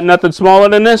 You got nothing smaller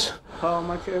than this? How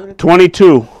much everything?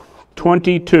 22.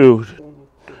 22.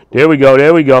 There we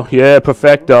go. Yeah,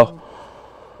 perfecto.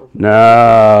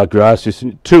 Nah, gracias.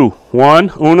 2. 1,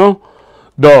 2.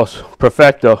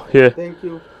 Perfecto. Here. Thank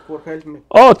you for helping me.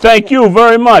 Oh, thank you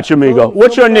very much, amigo.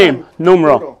 What's your name?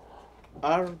 Numero.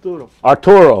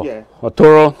 Arturo. Yeah.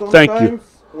 Arturo, thank you. Sometimes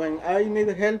when I need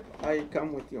help, I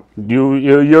come with you.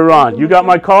 You're on. You got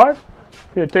my card?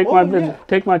 Here, take Oh, my yeah. business.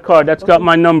 Take my card. That's got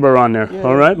my number on there. Yeah,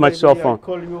 All right, my maybe cell phone. I'll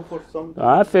call you for something.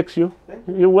 I fix you. Thank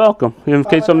You're welcome. In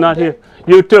case I'm not nice here.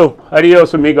 You too.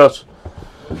 Adios, amigos.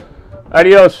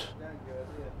 Adios.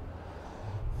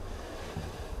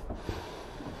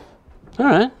 All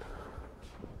right.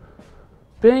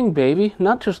 Bing, baby.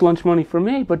 Not just lunch money for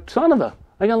me, but son of a,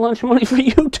 I got lunch money for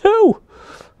you too.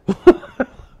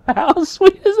 How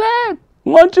sweet is that?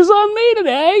 Lunch is on me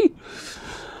today.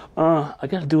 I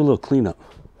got to do a little cleanup.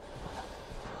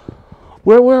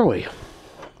 Where were we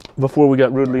before we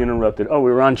got rudely interrupted? Oh,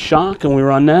 we were on shock and we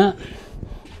were on that.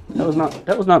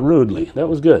 That was not rudely. That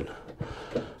was good.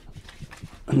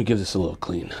 Let me give this a little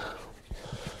clean.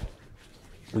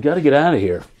 We got to get out of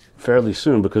here fairly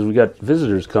soon because we got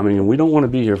visitors coming and we don't want to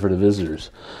be here for the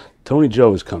visitors. Tony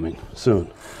Joe is coming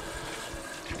soon.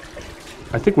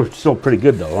 I think we're still pretty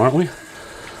good though, aren't we?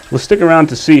 We'll stick around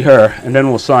to see her and then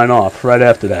we'll sign off right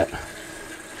after that.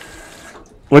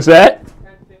 What's that? 10:52.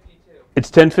 It's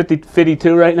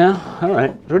 10:52 right now? All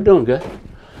right, we're doing good.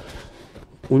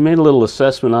 We made a little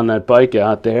assessment on that bike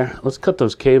out there. Let's cut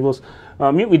those cables.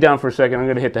 Mute me down for a second. I'm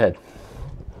going to hit the head.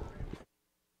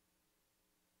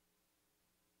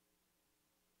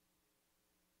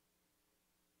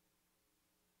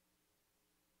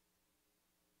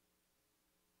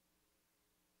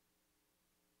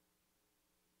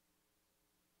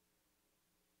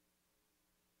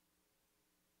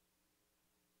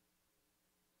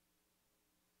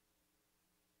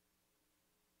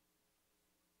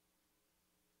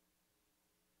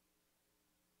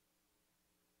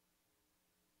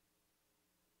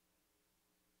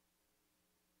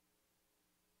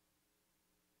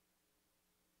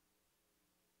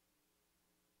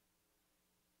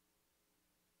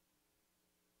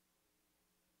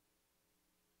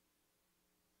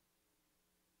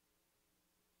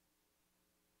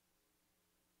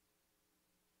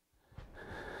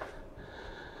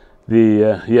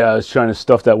 Yeah, I was trying to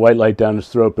stuff that white light down his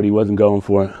throat, but he wasn't going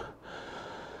for it.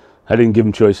 I didn't give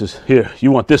him choices. Here,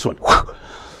 you want this one.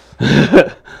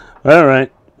 All right,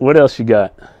 what else you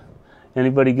got?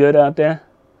 Anybody good out there?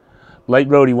 Light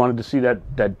Road, he wanted to see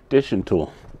that dishing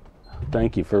tool.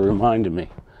 Thank you for reminding me.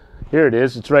 Here it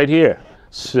is, it's right here.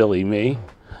 Silly me.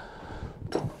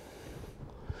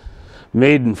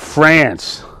 Made in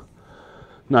France.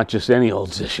 Not just any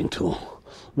old dishing tool.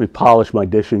 Let me polish my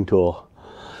dishing tool.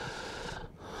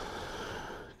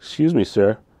 Excuse me,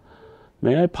 sir.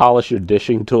 May I polish your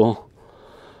dishing tool?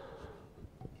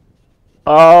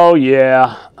 Oh,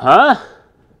 yeah. Huh?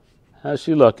 How's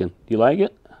she looking? You like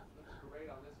it?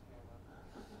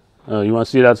 Oh, you want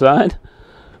to see it outside?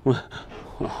 Want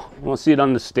to see it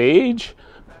on the stage?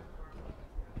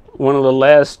 One of the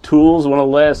last tools, one of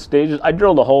the last stages. I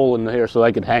drilled a hole in here so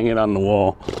I could hang it on the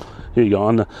wall. Here you go,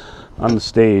 on the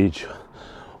stage.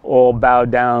 All bow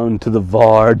down to the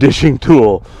VAR dishing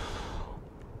tool.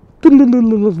 Everybody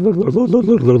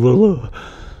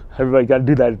got to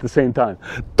do that at the same time.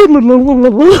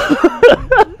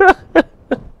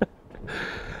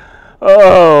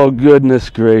 Oh, goodness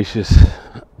gracious.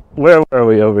 Where were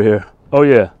we over here? Oh,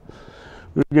 yeah.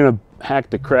 We're going to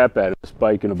hack the crap out of this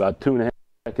bike in about 2.5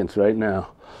 seconds right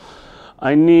now.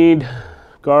 I need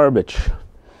garbage.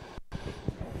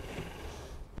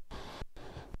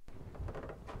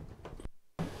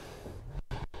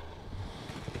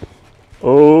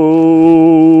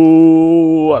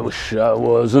 Oh, I wish I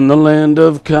was in the land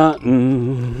of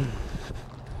cotton.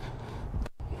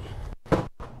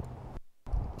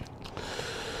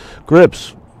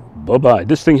 Grips, bye-bye.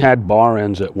 This thing had bar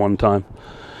ends at one time.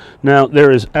 Now,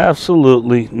 there is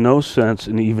absolutely no sense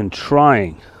in even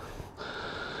trying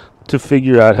to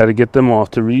figure out how to get them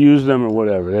off, to reuse them or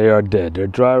whatever. They are dead. They're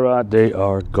dry rot. They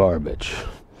are garbage.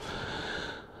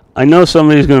 I know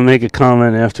somebody's going to make a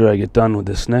comment after I get done with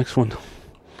this next one.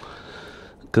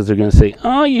 Because they're going to say,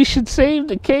 oh, you should save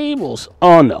the cables.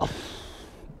 Oh, no.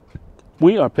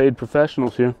 We are paid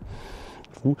professionals here.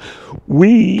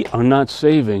 We are not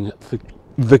saving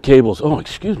the cables. Oh,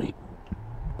 excuse me.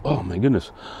 Oh, my goodness.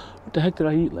 What the heck did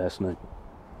I eat last night?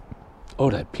 Oh,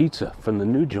 that pizza from the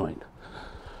new joint.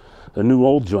 The new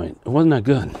old joint. It wasn't that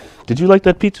good. Did you like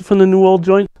that pizza from the new old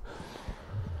joint?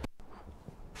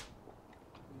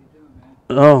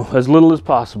 Oh, as little as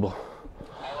possible.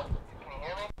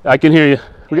 I can hear you.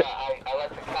 I like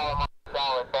the calamari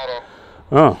salad better.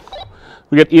 Oh,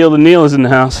 we got Eel the Neil is in the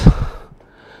house.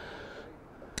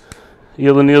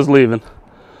 Eel the Neil's leaving.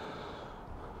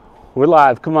 We're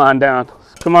live. Come on down.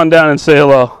 Come on down and say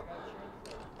hello.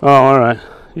 Oh, all right.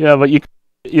 Yeah, but you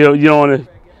don't want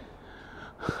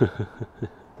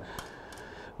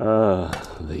to.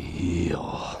 The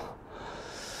eel.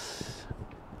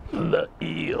 The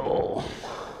eel.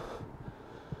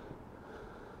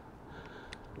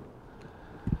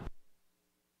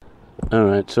 All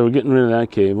right, so we're getting rid of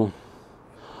that cable.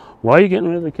 Why are you getting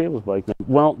rid of the cables, bike?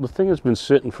 Well, the thing has been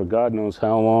sitting for God knows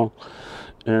how long,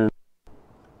 and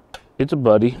it's a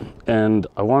buddy, and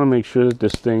I want to make sure that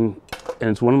this thing, and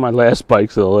it's one of my last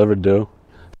bikes that I'll ever do.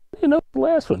 You know, the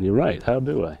last one, you're right, how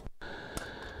do I?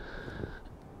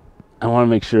 I want to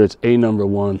make sure it's a number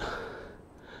one,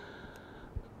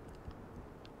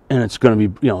 and it's going to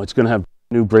be, you know, it's going to have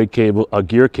new brake cable,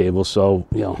 gear cable, so,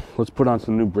 you know, let's put on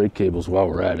some new brake cables while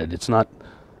we're at it. It's not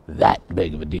that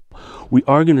big of a deal. We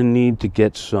are going to need to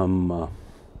get some,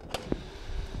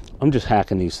 I'm just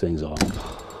hacking these things off.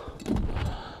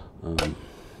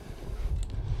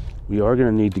 We are going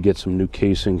to need to get some new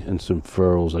casing and some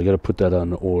furls. I got to put that on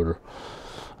the order.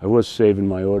 I was saving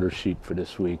my order sheet for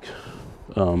this week.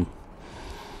 Now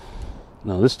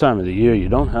this time of the year, you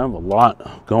don't have a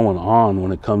lot going on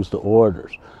when it comes to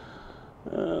orders.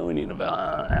 We need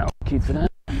about allocate for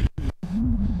that.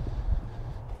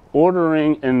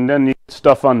 Ordering, and then the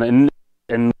stuff on the net,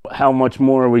 and how much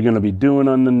more are we going to be doing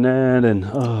on the net, and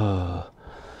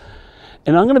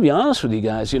I'm going to be honest with you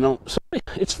guys, you know,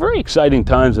 it's very exciting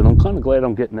times, and I'm kind of glad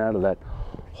I'm getting out of that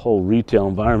whole retail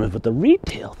environment, but the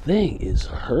retail thing is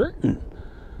hurting.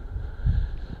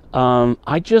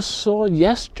 I just saw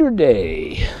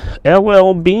yesterday,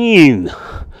 LL Bean,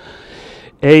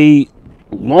 a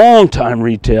longtime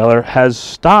retailer, has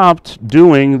stopped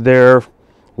doing their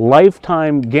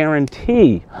lifetime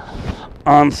guarantee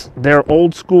on their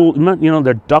old school, you know,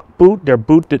 their duck boot, their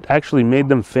boot that actually made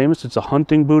them famous. It's a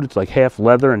hunting boot. It's like half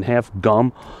leather and half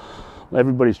gum.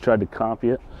 Everybody's tried to copy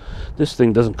it. This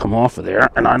thing doesn't come off of there,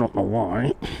 and I don't know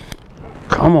why.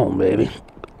 Come on, baby.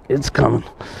 It's coming.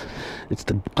 It's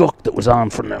the gook that was on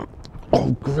from them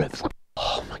old grips.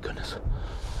 Oh, my goodness.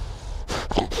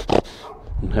 I'm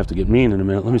going to have to get mean in a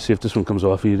minute. Let me see if this one comes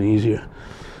off even easier.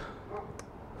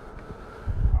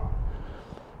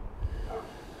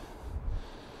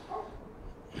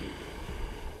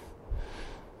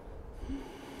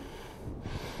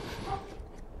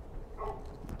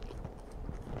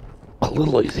 A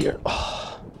little easier.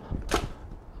 Oh.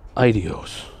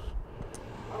 Ideos.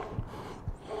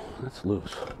 That's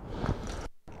loose.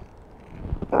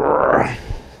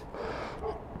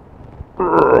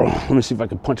 Let me see if I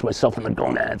can punch myself in the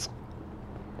gonads.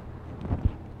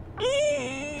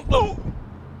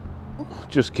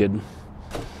 Just kidding.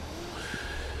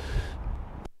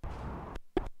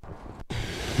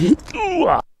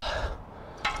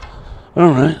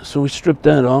 All right, so we stripped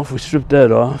that off.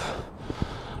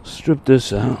 Strip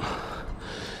this out.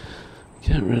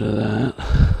 Get rid of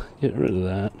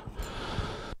that.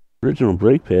 Original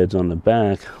brake pads on the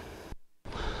back.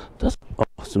 That's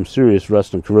some serious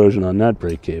rust and corrosion on that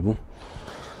brake cable.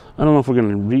 I don't know if we're going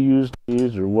to reuse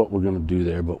these or what we're going to do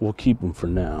there, but we'll keep them for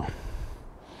now.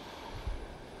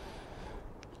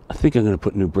 I think I'm going to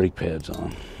put new brake pads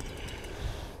on.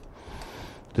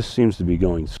 This seems to be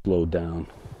going slow down.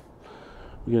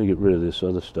 We're going to get rid of this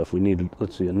other stuff. We need,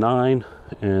 let's see, a 9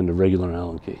 and a regular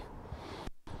Allen key.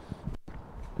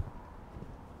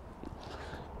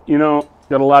 You know,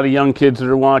 got a lot of young kids that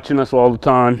are watching us all the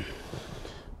time.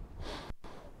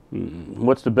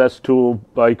 What's the best tool,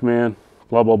 bike man?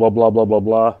 Blah, blah, blah, blah, blah, blah,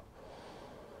 blah.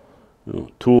 You know,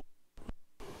 tool.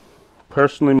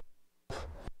 Personally,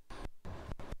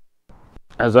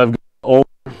 as I've gotten older,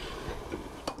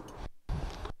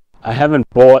 I haven't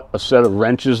bought a set of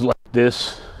wrenches like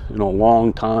this in a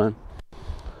long time.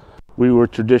 We were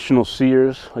traditional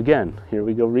Sears. Again, here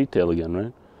we go retail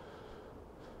again,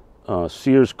 right?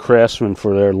 Sears Craftsman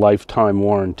for their lifetime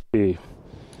warranty.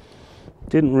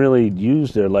 Didn't really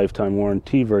use their lifetime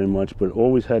warranty very much, but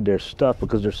always had their stuff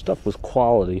because their stuff was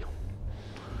quality.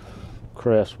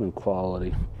 Craftsman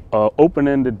quality.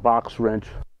 Open-ended box wrench,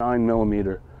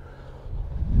 9mm.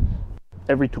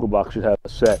 Every toolbox should have a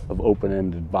set of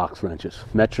open-ended box wrenches,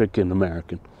 metric and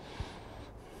American.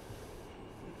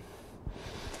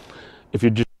 If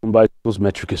you're just doing bicycles,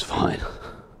 metric is fine.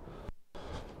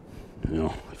 You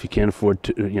know, if you can't afford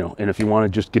to, you know, and if you want to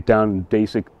just get down and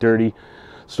basic, dirty,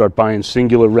 start buying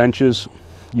singular wrenches,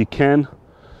 you can.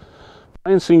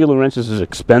 Buying singular wrenches is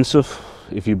expensive.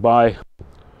 If you buy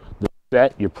the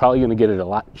set, you're probably going to get it a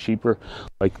lot cheaper.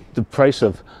 Like the price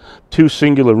of 2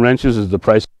 singular wrenches is the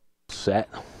price of the set.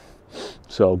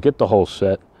 So get the whole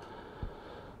set,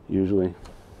 usually.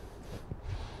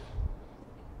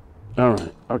 All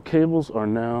right, our cables are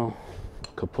now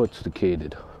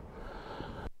kaput-sticated.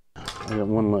 I got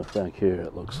one left back here,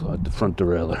 it looks like, the front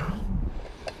derailleur.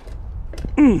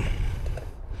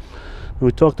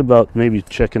 We talked about maybe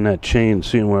checking that chain,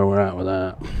 seeing where we're at with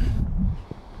that.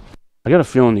 I got a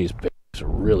feeling these bags are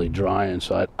really dry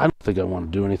inside. I don't think I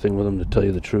want to do anything with them, to tell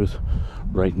you the truth.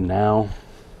 Right now,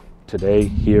 today,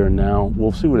 here and now.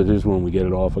 We'll see what it is when we get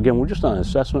it off. Again, we're just on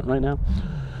assessment right now.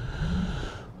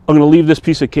 I'm going to leave this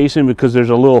piece of casing because there's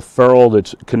a little ferrule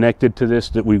that's connected to this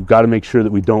that we've got to make sure that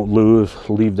we don't lose.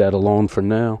 Leave that alone for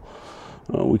now.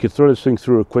 We could throw this thing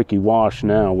through a quickie wash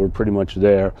now. We're pretty much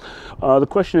there. The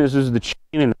question is the chain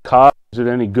in the cob, is it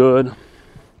any good?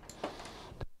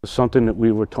 Something that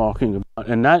we were talking about,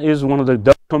 and that is one of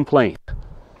the complaints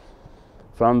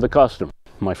from the customer,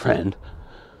 my friend.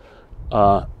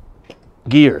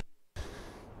 Gears.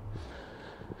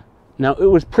 Now, it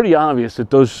was pretty obvious that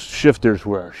those shifters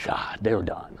were shot. They were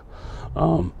done.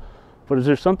 But is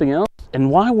there something else?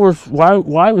 And why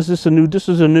was this a new? This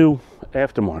is a new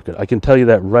aftermarket. I can tell you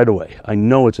that right away. I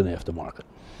know it's an aftermarket.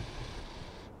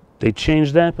 They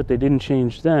changed that, but they didn't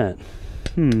change that.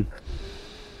 And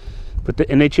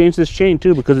they changed this chain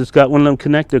too because it's got one of them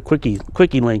connector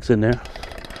quickie links in there.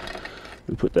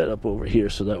 We put that up over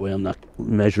here so that way I'm not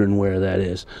measuring where that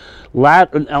is.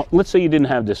 Now, let's say you didn't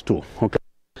have this tool. Okay.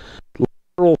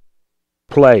 Lateral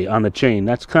play on the chain.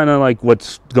 That's kind of like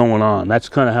what's going on. That's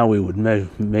kind of how we would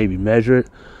maybe measure it.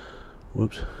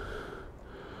 Whoops.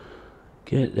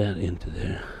 Get that into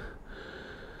there.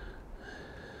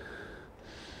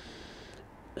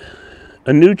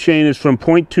 A new chain is from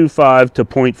 0.25 to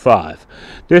 0.5.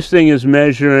 This thing is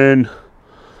measuring,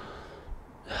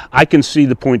 I can see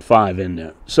the 0.5 in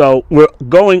there. So we're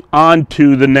going on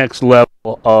to the next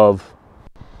level of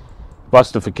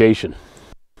bustification,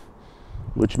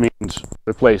 which means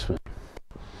replacement.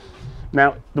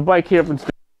 Now, the bike here,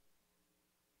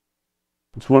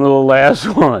 it's one of the last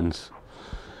ones.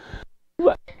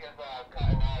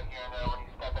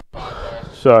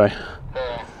 Sorry.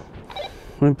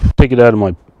 Let me take it out of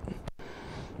my.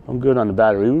 I'm good on the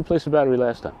battery. We replaced the battery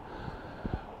last time.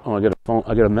 Oh, I got a phone.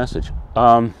 I got a message.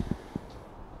 Guy.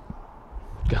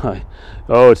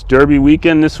 Oh, it's Derby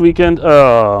weekend this weekend.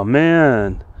 Oh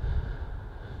man.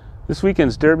 This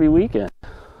weekend's Derby weekend.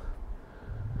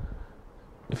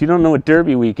 If you don't know what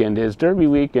Derby weekend is the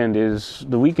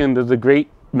weekend of the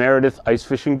Great Meredith Ice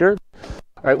Fishing Derby.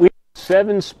 All right, we have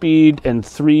 7-speed and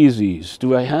 3Zs.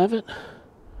 Do I have it?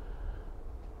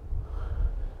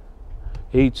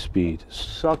 8-speed,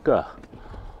 sucker.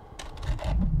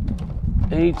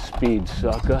 8-speed,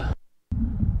 sucker.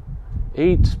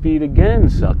 8-speed again,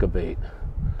 sucker bait.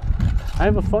 I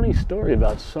have a funny story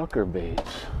about sucker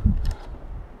baits.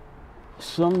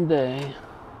 Someday,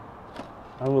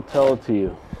 I will tell it to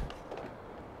you.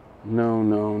 No,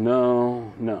 no,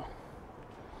 no, no.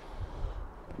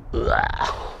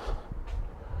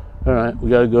 All right, we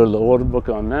got to go to the order book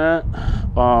on that.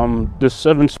 This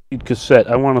 7-speed cassette,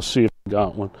 I want to see if I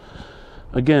got one.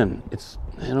 Again, it's,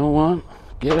 you know what?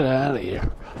 Get it out of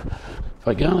here. If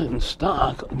I got it in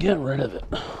stock, I'll get rid of it.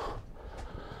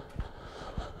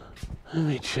 Let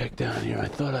me check down here. I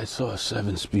thought I saw a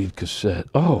 7-speed cassette.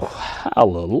 Oh,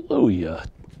 hallelujah.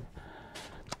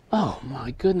 Oh, my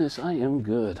goodness, I am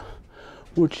good.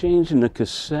 We're changing the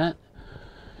cassette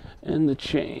and the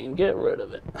chain. Get rid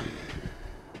of it.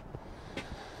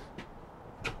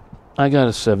 I got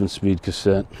a 7-speed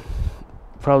cassette.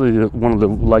 Probably one of the,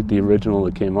 like the original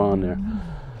that came on there.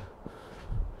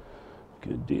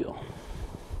 Good deal.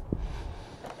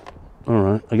 All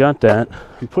right, I got that.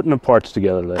 I'm putting the parts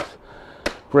together. Let's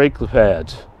brake the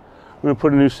pads. We're going to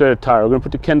put a new set of tire. We're going to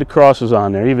put the Kenda crosses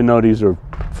on there, even though these are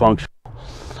functional.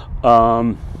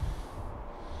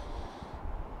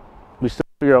 We still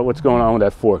figure out what's going on with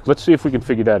that fork. Let's see if we can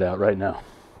figure that out right now.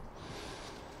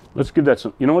 Let's give that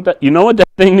some. You know what that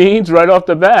thing needs right off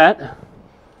the bat?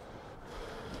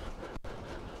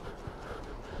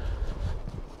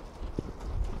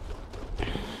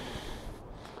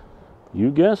 You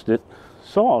guessed it,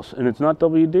 sauce, and it's not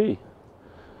WD.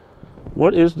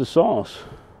 What is the sauce?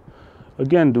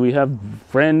 Again, do we have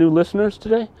brand new listeners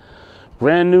today?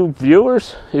 Brand new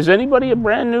viewers? Is anybody a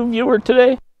brand new viewer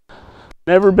today?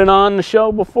 Never been on the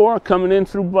show before, coming in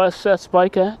through Seth's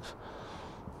Bike Hacks?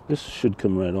 This should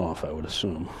come right off, I would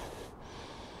assume.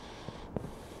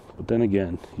 But then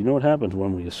again, you know what happens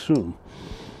when we assume.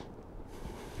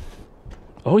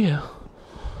 Oh yeah,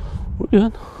 we're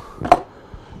good.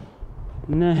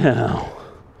 Now,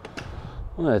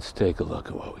 let's take a look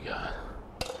at what we got.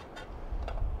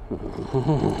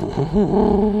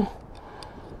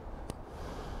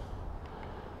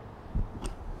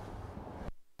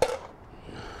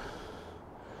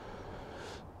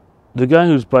 The guy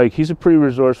whose bike, he's a pretty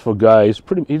resourceful guy.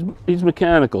 He's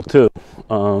mechanical too.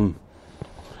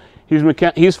 He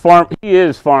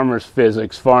is farmer's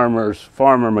physics,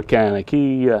 farmer mechanic.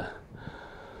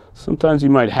 Sometimes he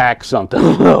might hack something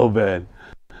a little bit.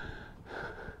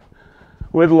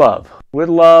 With love.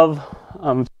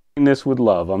 I'm saying this with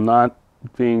love. I'm not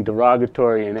being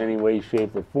derogatory in any way,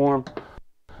 shape, or form.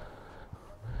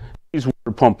 He's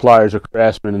pump pliers are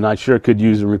Craftsman, and I sure could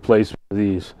use a replacement of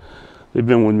these. They've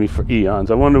been with me for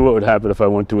eons. I wonder what would happen if I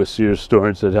went to a Sears store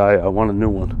and said, "Hi, I want a new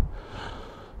one."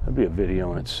 That'd be a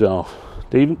video in itself.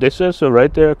 They said so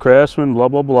right there, Craftsman, blah,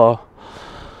 blah, blah.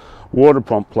 Water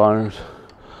pump pliers.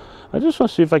 I just want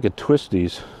to see if I could twist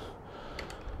these.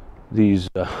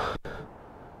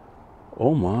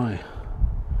 Oh my.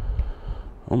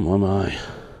 Oh my.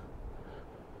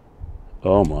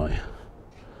 Oh my.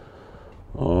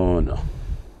 Oh no.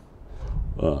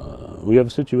 We have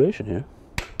a situation here.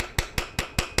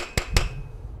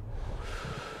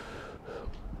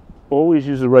 Always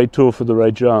use the right tool for the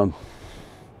right job.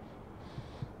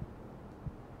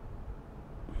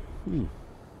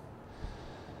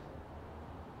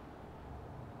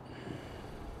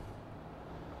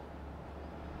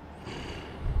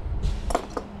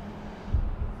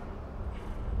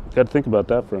 Got to think about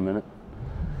that for a minute.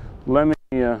 Let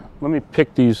me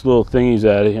pick these little thingies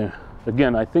out of here.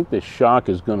 Again, I think this shock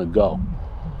is going to go.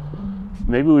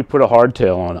 Maybe we put a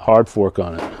hardtail on it, hard fork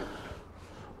on it.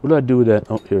 What did I do with that?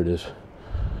 Oh, here it is.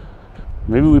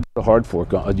 Maybe we put a hard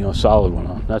fork on, a solid one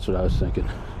on. That's what I was thinking.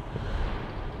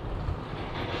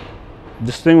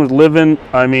 This thing was living,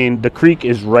 I mean, the creek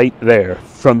is right there.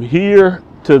 From here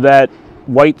to that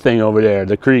white thing over there,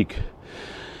 the creek.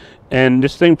 And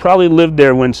this thing probably lived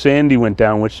there when Sandy went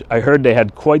down, which I heard they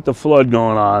had quite the flood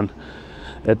going on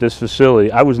at this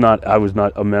facility. I was not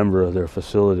a member of their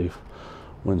facility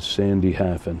when Sandy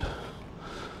happened.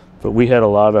 But we had a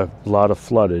lot of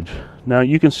floodage. Now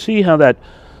you can see how that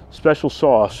special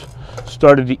sauce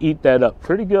started to eat that up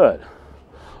pretty good.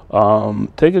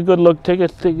 Take a good look. Get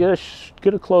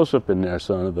a close up in there,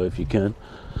 son of a, if you can.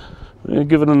 I'm gonna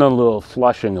give it another little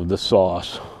flushing of the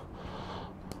sauce.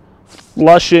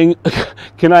 Flushing.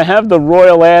 Can I have the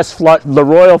royal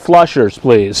flushers,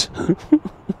 please?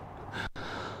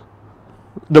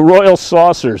 The royal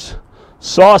saucers.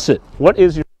 Sauce it. What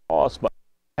is your sauce? I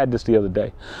had this the other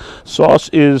day. Sauce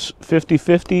is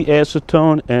 50-50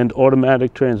 acetone and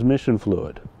automatic transmission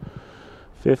fluid.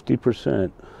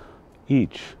 50%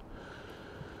 each.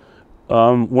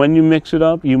 When you mix it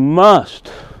up, you must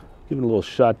give it a little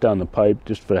shot down the pipe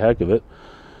just for the heck of it.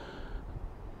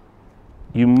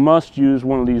 You must use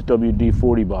one of these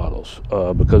WD-40 bottles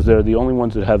because they're the only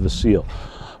ones that have the seal.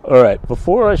 All right,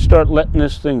 before I start letting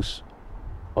this thing,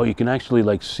 oh, you can actually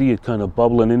like see it kind of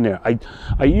bubbling in there.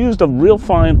 I used a real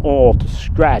fine awl to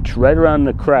scratch right around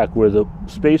the crack where the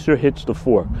spacer hits the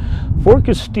fork. Fork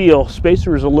is steel,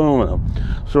 spacer is aluminum.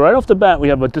 So right off the bat, we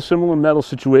have a dissimilar metal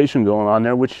situation going on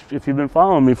there, which if you've been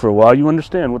following me for a while, you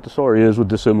understand what the story is with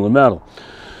dissimilar metal.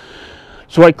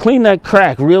 So I cleaned that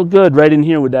crack real good right in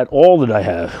here with that awl that I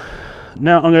have.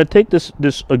 Now I'm going to take this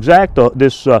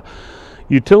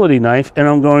utility knife and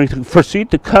I'm going to proceed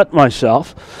to cut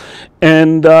myself,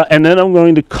 and then I'm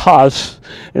going to cuss,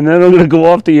 and then I'm going to go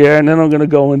off the air, and then I'm going to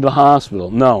go into the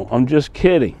hospital. No, I'm just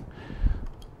kidding.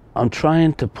 I'm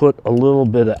trying to put a little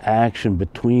bit of action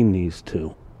between these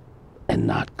two and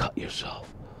not cut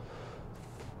yourself.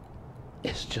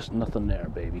 It's just nothing there,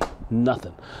 baby.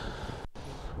 Nothing.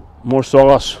 More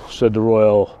sauce, said the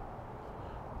royal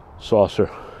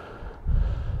saucer.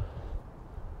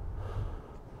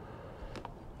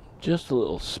 Just a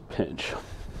little pinch.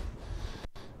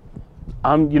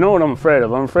 You know what I'm afraid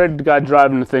of? I'm afraid of the guy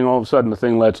driving the thing, all of a sudden the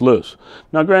thing lets loose.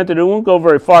 Now granted, it won't go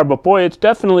very far, but boy, it's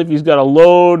definitely, if he's got a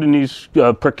load and he's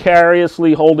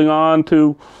precariously holding on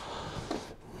to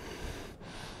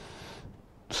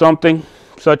something,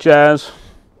 such as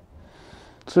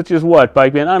what,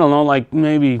 Bike Man? I don't know, like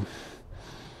maybe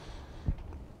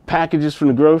packages from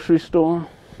the grocery store.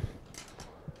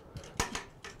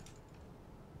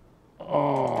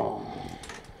 Oh,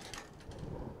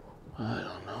 I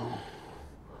don't know.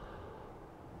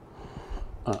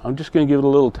 I'm just going to give it a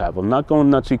little tap. I'm not going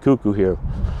nutsy cuckoo here.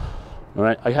 All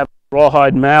right, I have a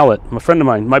rawhide mallet. My friend of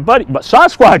mine, my buddy,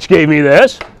 Sasquatch gave me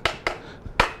this.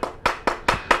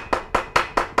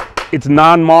 It's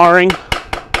non-marring.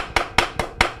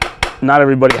 Not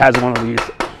everybody has one of these.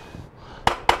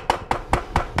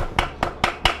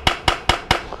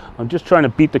 I'm just trying to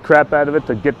beat the crap out of it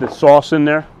to get the sauce in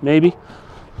there, maybe.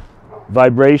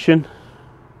 Vibration.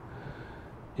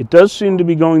 It does seem to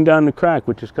be going down the crack,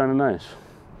 which is kind of nice.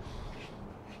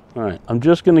 All right, I'm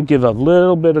just going to give a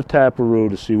little bit of taparoo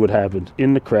to see what happens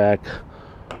in the crack.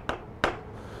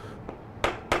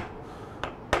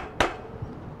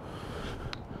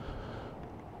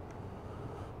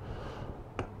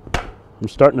 I'm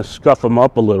starting to scuff them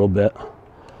up a little bit.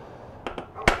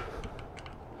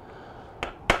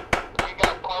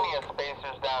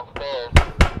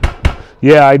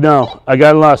 Yeah, I know. I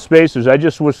got a lot of spacers. I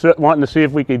just was wanting to see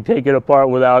if we could take it apart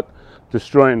without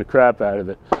destroying the crap out of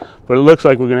it. But it looks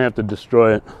like we're going to have to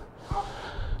destroy it.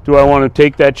 Do I want to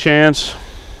take that chance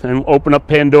and open up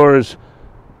Pandora's?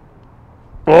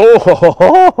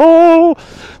 Oh,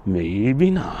 maybe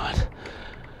not.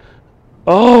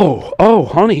 Oh,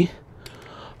 honey.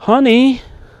 Honey.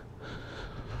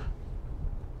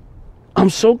 I'm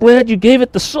so glad you gave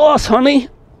it the sauce, honey.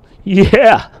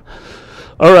 Yeah.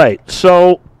 All right,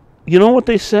 so you know what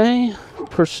they say?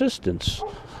 Persistence.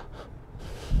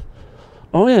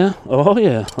 Oh, yeah. Oh,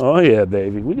 yeah. Oh, yeah,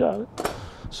 baby. We got it.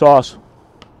 Sauce.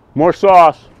 More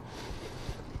sauce.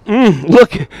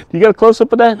 Look. You got a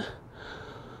close-up of that?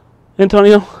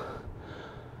 Antonio?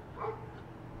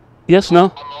 Yes,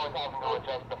 no? I'm always having to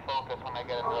adjust the focus when I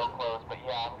get it real close, but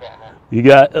yeah, I'm getting it. You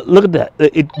got, look at that.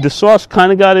 The sauce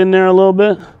kind of got in there a little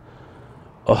bit.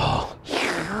 Oh.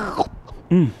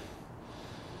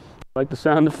 Like the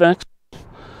sound effects?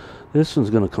 This one's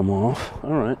going to come off.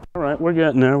 All right. We're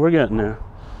getting there. We're getting there.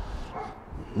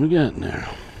 We're getting there.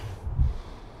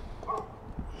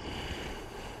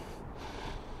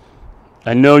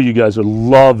 I know you guys are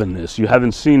loving this. You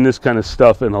haven't seen this kind of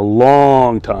stuff in a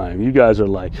long time. You guys are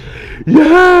like,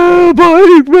 yeah,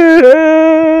 bike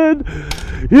man!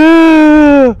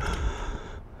 Yeah!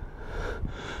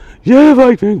 Yeah,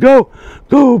 bike man, go!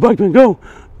 Go, bike man, go!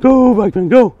 Go, bike man,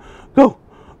 go! Go!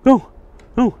 Go!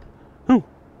 Go! Go!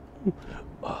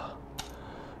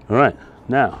 All right,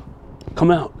 now,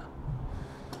 come out.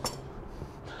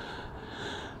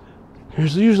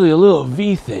 There's usually a little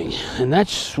V thing, and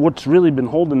that's what's really been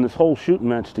holding this whole shooting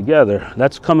match together.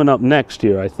 That's coming up next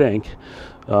here, I think.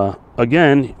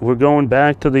 Again, we're going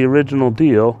back to the original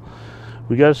deal.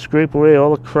 We got to scrape away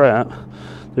all the crap.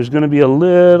 There's going to be a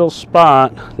little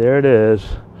spot, there it is,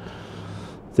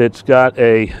 that's got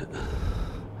a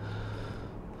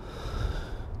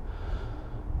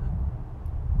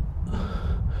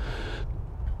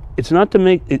it's not to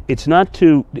make it's not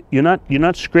to you're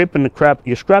not scraping the crap,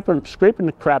 you're scraping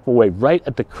the crap away right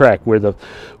at the crack where the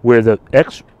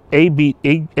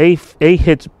A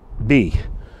hits B.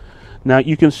 Now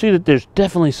you can see that there's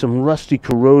definitely some rusty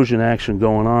corrosion action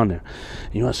going on there.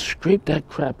 You want to scrape that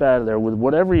crap out of there with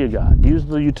whatever you got. Use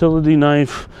the utility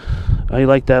knife. I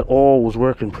like that awl was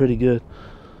working pretty good.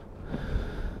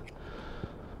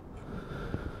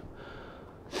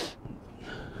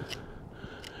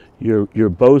 Your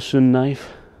bosun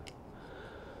knife.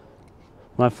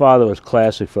 My father was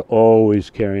classic for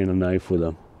always carrying a knife with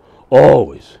him.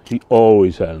 Always. He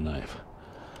always had a knife.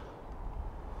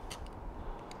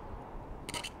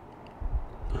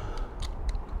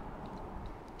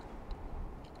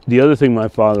 The other thing my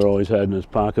father always had in his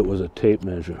pocket was a tape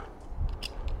measure.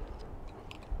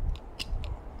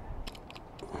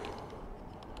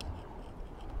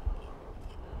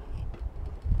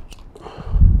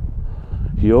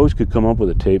 He always could come up with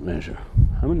a tape measure.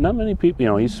 I mean, not many people, you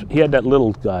know, he had that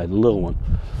little guy, the little one.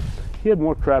 He had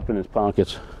more crap in his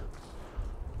pockets.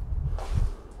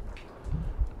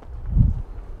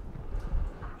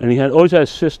 And he always had a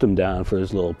system down for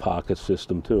his little pocket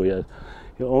system too.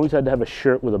 He always had to have a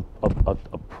shirt with a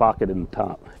pocket in the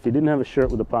top. If he didn't have a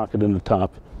shirt with a pocket in the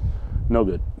top, no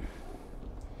good.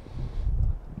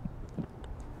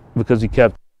 Because he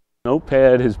kept a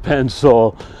notepad, his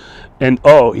pencil, and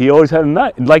oh, he always had a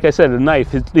knife. Like I said, a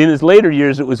knife. In his later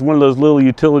years, it was one of those little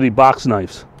utility box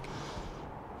knives.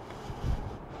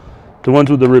 The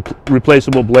ones with the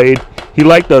replaceable blade. He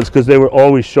liked those because they were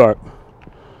always sharp.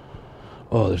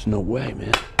 Oh, there's no way,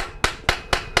 man.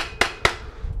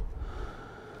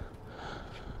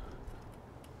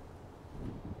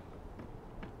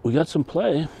 We got some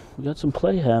play. We got some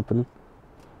play happening.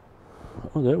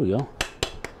 Oh, there we go.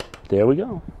 There we go.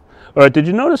 All right, did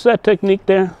you notice that technique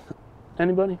there?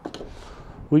 Anybody?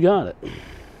 We got it.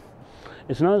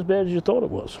 It's not as bad as you thought it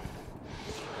was.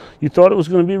 You thought it was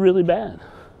going to be really bad.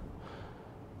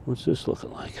 What's this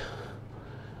looking like?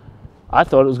 I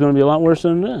thought it was going to be a lot worse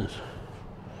than it is.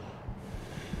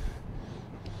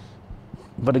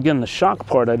 But again, the shock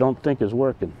part I don't think is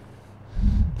working.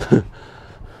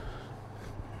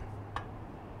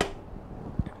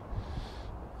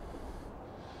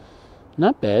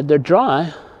 Not bad. They're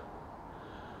dry.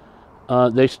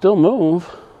 They still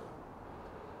move.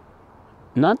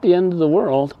 Not the end of the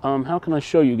world. How can I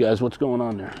show you guys what's going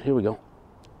on there? Here we go.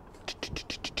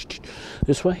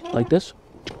 This way, like this.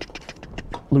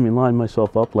 Let me line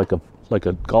myself up like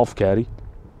a golf caddy.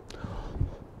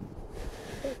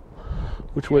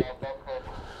 Which way?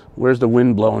 Where's the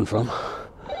wind blowing from?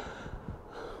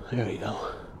 There you go.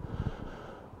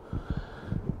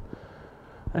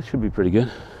 That should be pretty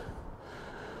good.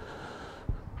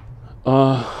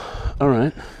 All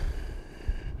right.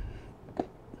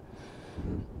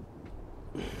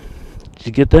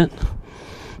 you get that?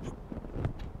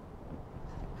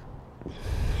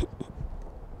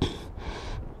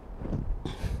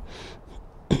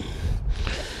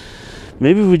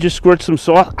 Maybe we just squirt some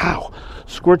sauce. Ow!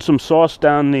 Squirt some sauce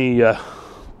down the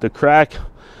crack.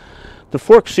 The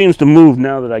fork seems to move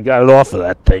now that I got it off of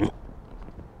that thing.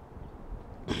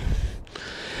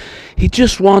 He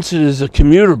just wants it as a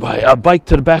commuter bike, a bike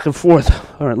to the back and forth.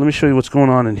 All right, let me show you what's going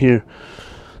on in here.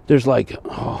 There's like,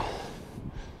 oh,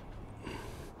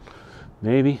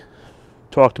 maybe.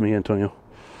 Talk to me, Antonio.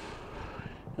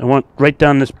 I want right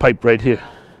down this pipe right here.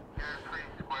 You're pretty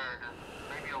square, just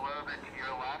maybe a little bit to your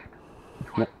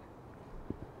left.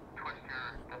 Twist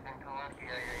your thing to the left.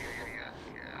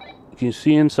 Yeah. Can you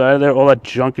see inside of there? All that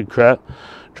junk and crap.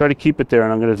 Try to keep it there,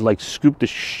 and I'm gonna like scoop the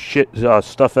shit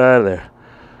stuff out of there.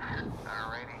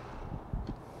 Alrighty.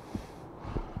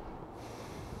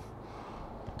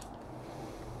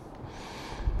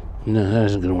 No, that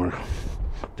isn't gonna work.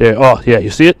 There. Oh, yeah. You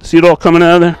see it? See it all coming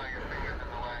out of there?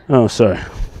 Oh, sorry.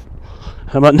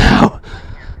 How about now?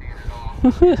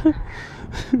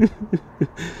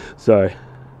 Sorry.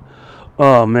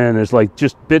 Oh man, there's like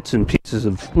just bits and pieces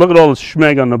of. Look at all the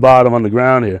schmeg on the bottom on the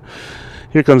ground here.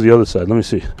 Here comes the other side. Let me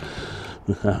see.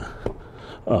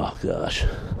 Oh gosh.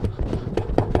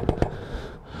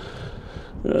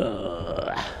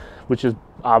 Which is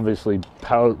obviously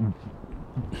power.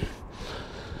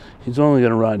 He's only going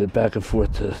to ride it back and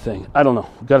forth to the thing. I don't know.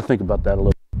 Got to think about that a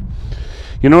little.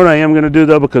 You know what I am going to do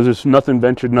though, because there's nothing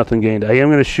ventured, nothing gained. I am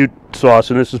going to shoot sauce,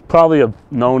 and this is probably a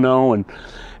no-no, and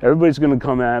everybody's going to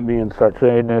come at me and start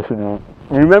saying this and that.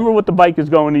 Remember what the bike is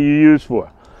going to be used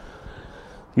for.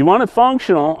 You want it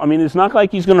functional. I mean, it's not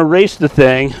like he's going to race the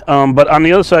thing, but on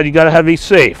the other side, you got to have it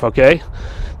safe, okay?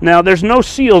 Now, there's no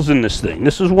seals in this thing.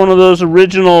 This is one of those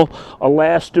original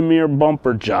elastomer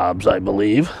bumper jobs, I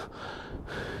believe.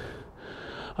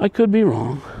 I could be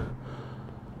wrong.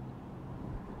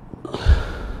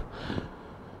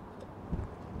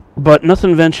 But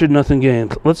nothing ventured, nothing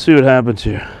gained. Let's see what happens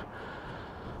here.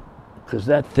 Because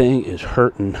that thing is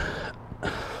hurting.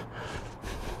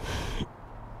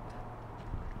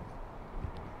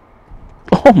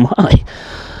 Oh my.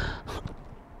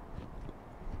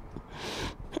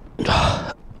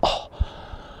 Oh,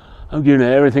 I'm giving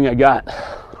it everything I got.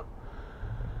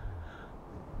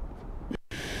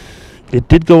 It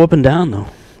did go up and down though.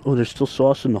 Oh, there's still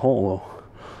sauce in the hole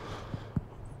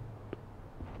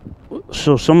though.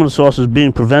 So some of the sauce is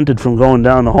being prevented from going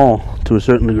down the hole to a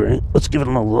certain degree. Let's give it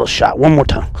a little shot one more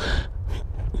time.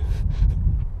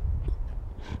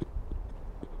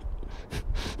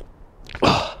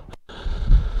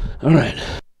 All right.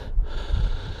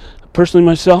 Personally,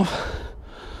 myself,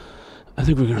 I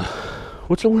think we're gonna.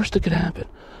 What's the worst that could happen?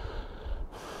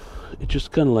 It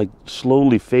just kind of like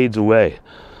slowly fades away,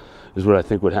 is what I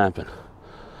think would happen.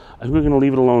 I think we're gonna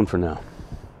leave it alone for now.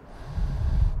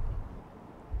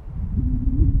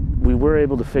 We were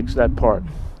able to fix that part.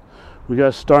 We got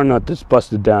a star nut that's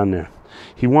busted down there.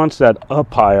 He wants that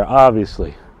up higher,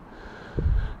 obviously.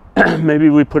 Maybe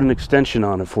we put an extension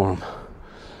on it for him.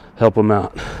 Help him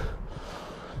out.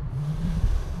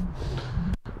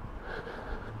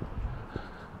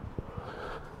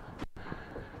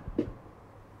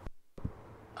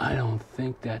 I don't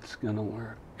think that's gonna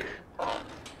work.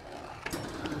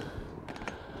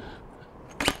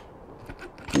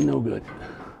 No good.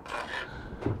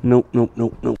 Nope.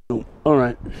 All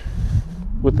right.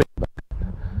 We'll think about it.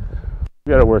 We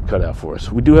got our work cut out for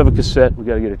us. We do have a cassette. We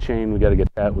got to get a chain. We got to get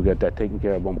that. We got that taken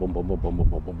care of. Boom, boom, boom, boom, boom, boom,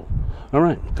 boom, boom. All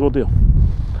right. Cool deal.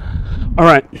 All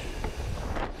right.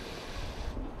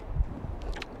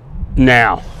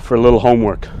 Now, for a little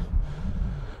homework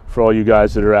for all you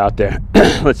guys that are out there.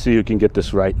 Let's see who can get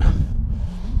this right.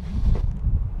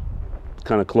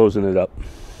 Kind of closing it up.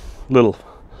 Little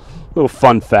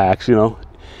fun facts, you know.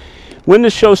 When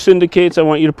the show syndicates, I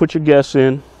want you to put your guess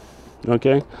in,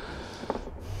 okay?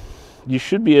 You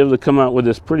should be able to come out with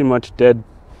this pretty much dead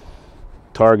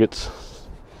targets.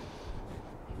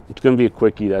 It's going to be a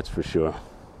quickie, that's for sure.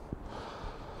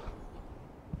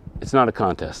 It's not a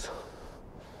contest.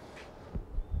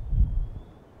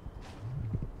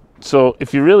 So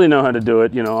if you really know how to do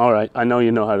it, you know, all right, I know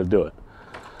you know how to do it.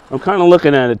 I'm kind of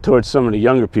looking at it towards some of the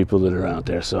younger people that are out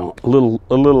there, so a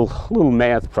little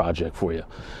math project for you.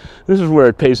 This is where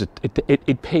it pays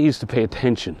to pay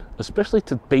attention, especially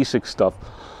to basic stuff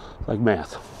like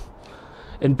math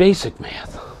and basic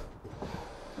math.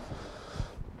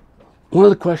 One of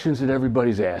the questions that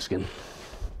everybody's asking: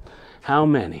 how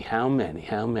many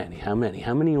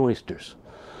oysters?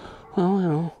 Well, you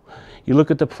know, you look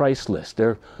at the price list.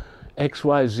 They're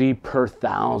XYZ per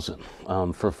 1,000.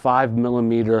 For 5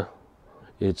 millimeter,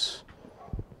 it's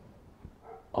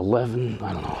 11,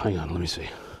 I don't know, hang on, let me see.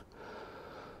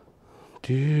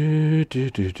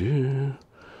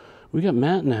 We got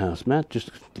Matt in the house. Matt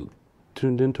just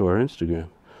tuned into our Instagram.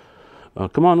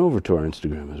 Come on over to our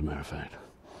Instagram, as a matter of fact.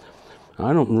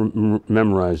 I don't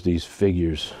memorize these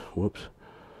figures. Whoops.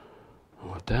 I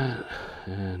want that,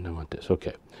 and I want this.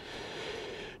 Okay.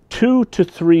 2 to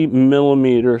 3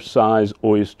 millimeter size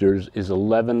oysters is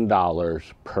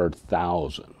 $11 per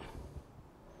 1,000.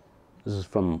 This is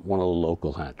from one of the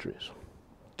local hatcheries.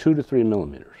 2 to 3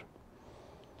 millimeters.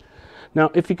 Now,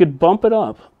 if you could bump it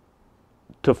up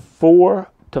to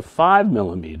 4 to 5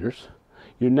 millimeters,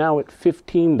 you're now at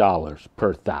 $15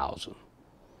 per 1,000.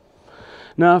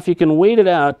 Now, if you can weight it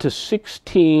out to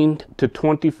 16 to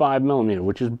 25 millimeter,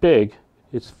 which is big,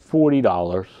 it's $40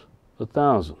 a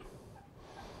 1,000.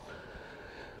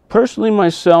 Personally,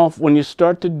 myself, when you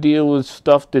start to deal with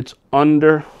stuff that's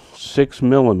under 6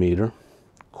 millimeter,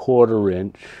 1/4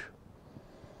 inch,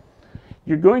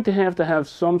 you're going to have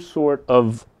some sort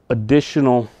of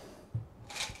additional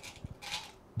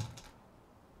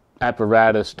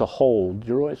apparatus to hold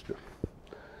your oyster.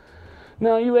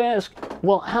 Now you ask,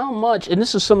 well, how much? And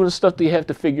this is some of the stuff that you have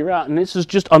to figure out. And this is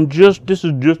just, this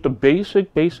is just a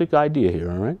basic idea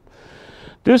here, all right?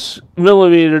 This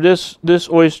millimeter, this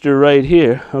oyster right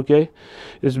here, okay,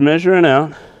 is measuring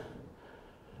out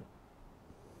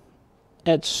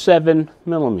at 7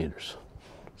 millimeters,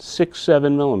 6,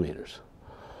 7 millimeters.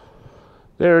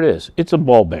 There it is. It's a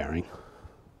ball bearing.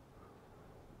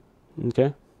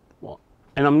 Okay? Well,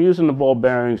 and I'm using the ball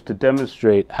bearings to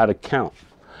demonstrate how to count,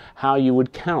 how you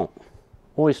would count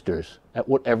oysters at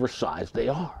whatever size they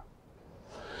are.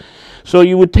 So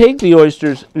you would take the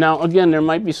oysters. Now, again, there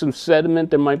might be some sediment,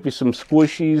 there might be some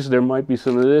squishies, there might be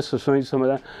some of this or some of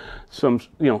that. Some,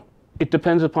 you know, it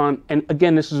depends upon, and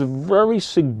again, this is very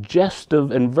suggestive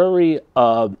and very,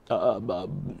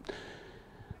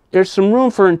 there's some room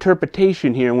for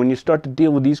interpretation here when you start to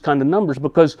deal with these kind of numbers,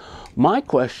 because my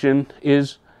question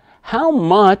is, how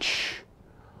much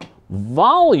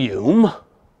volume,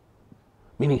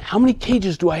 meaning how many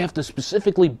cages do I have to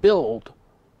specifically build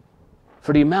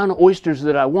for the amount of oysters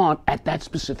that I want at that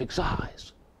specific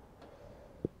size?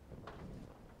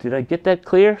 Did I get that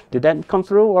clear? Did that come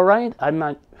through all right? I'm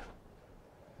not,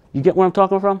 you get where I'm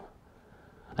talking from?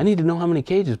 I need to know how many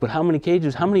cages, but how many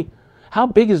cages, how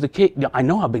big is the cage? I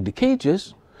know how big the cage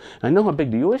is. I know how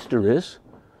big the oyster is.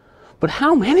 But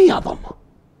how many of them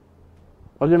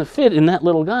are going to fit in that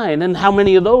little guy? And then how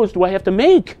many of those do I have to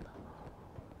make?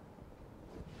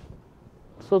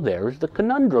 So there's the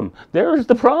conundrum. There is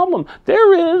the problem.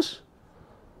 There is.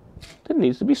 That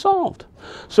needs to be solved.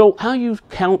 So how you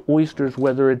count oysters,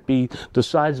 whether it be the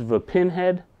size of a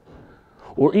pinhead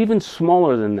or even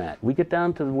smaller than that. We get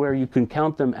down to where you can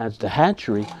count them as the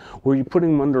hatchery, where you're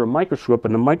putting them under a microscope,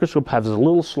 and the microscope has a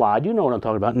little slide, you know what I'm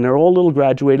talking about, and they're all little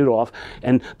graduated off,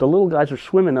 and the little guys are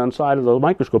swimming on the side of the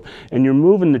microscope, and you're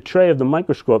moving the tray of the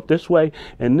microscope this way,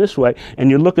 and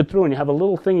you're looking through, and you have a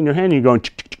little thing in your hand, and you're going,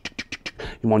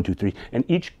 1, 2, 3, and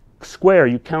each square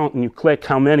you count and you click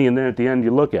how many, and then at the end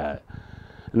you look at it.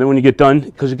 And then when you get done,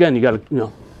 because again, you got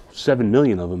 7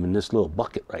 million of them in this little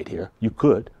bucket right here,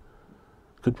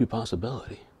 could be a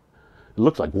possibility. It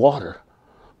looks like water,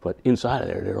 but inside of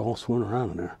there, they're all swimming around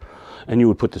in there. And you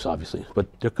would put this, obviously, but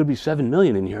there could be 7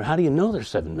 million in here. How do you know there's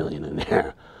 7 million in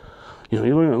there? It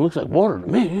looks like water to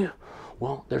me.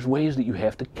 Well, there's ways that you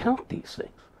have to count these things.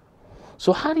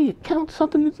 So how do you count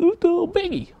something that's a little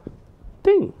biggie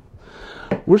thing?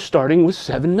 We're starting with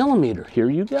 7 millimeter.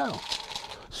 Here you go.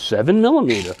 7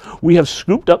 millimeter. We have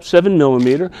scooped up 7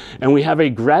 millimeter, and we have a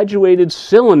graduated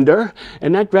cylinder,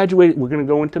 and that graduated, we're going to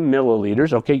go into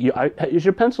milliliters. Okay, is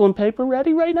your pencil and paper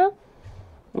ready right now?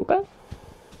 Okay.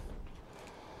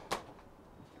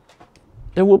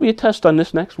 There will be a test on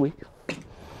this next week.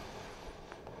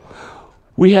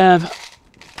 We have,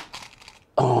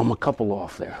 I'm a couple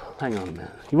off there. Hang on a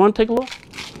minute. You want to take a look?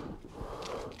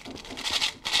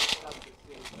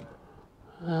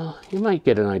 Well, you might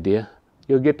get an idea.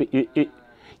 You'll get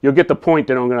the point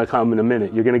that I'm going to come in a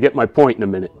minute. You're going to get my point in a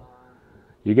minute.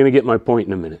 You're going to get my point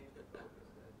in a minute.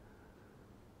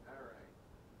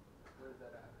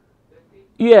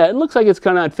 Yeah, it looks like it's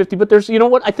kind of at 50, but there's, you know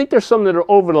what? I think there's some that are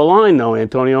over the line though,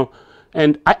 Antonio,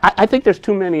 and I think there's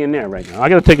too many in there right now. I'm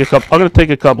going to take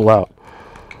a couple out.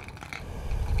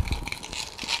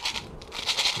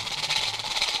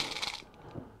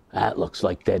 That looks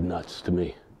like dead nuts to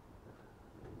me.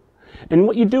 And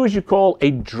what you do is you call a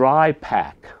dry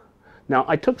pack. Now,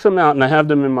 I took some out and I have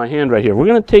them in my hand right here. We're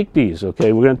going to take these,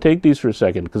 okay? We're going to take these for a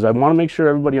second because I want to make sure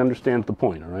everybody understands the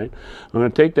point, all right? I'm going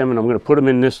to take them and I'm going to put them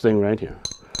in this thing right here.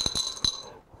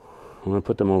 I'm going to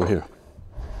put them over here.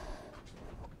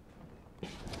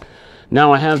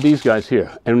 Now I have these guys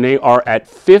here, and they are at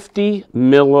 50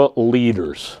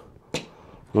 milliliters.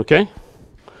 Okay?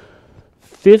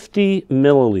 50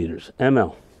 milliliters,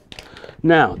 ml.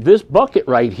 Now, this bucket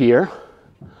right here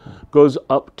goes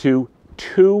up to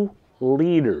 2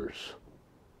 liters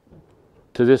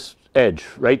to this edge,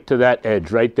 right to that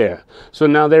edge right there. So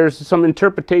now there's some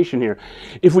interpretation here.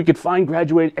 If we could find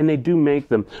graduated, and they do make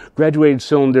them, graduated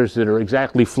cylinders that are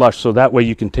exactly flush, so that way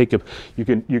you can take a, you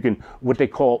can what they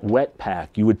call wet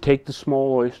pack. You would take the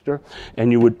small oyster,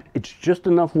 and you would, it's just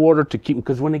enough water to keep,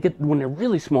 because when they're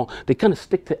really small, they kind of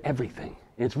stick to everything.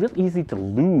 And it's real easy to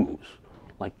lose,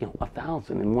 like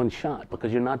 1,000 in one shot,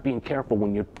 because you're not being careful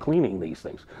when you're cleaning these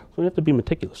things. So you have to be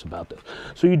meticulous about this.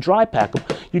 So you dry pack them,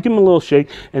 you give them a little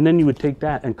shake, and then you would take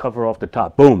that and cover off the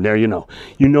top. Boom, there you know.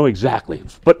 You know exactly.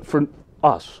 But for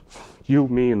us, you,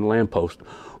 me, and Lamppost,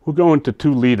 we're going to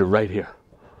 2 liter right here.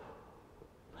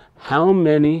 How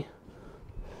many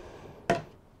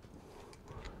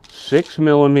 6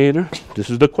 millimeter,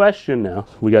 this is the question now.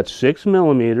 We got 6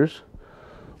 millimeters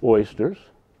oysters,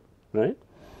 right?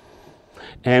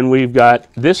 And we've got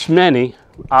this many,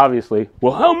 obviously.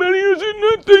 Well, how many is in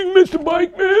that thing, Mr.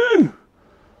 Bikeman?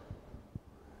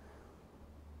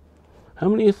 How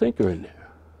many do you think are in there?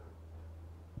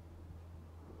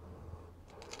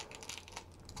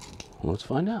 Well, let's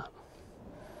find out.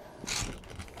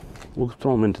 We'll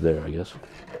throw them into there, I guess.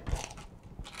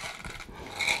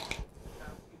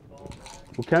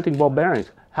 We're counting ball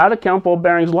bearings. How to count ball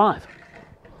bearings live.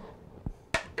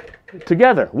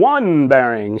 Together. 1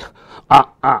 bearing.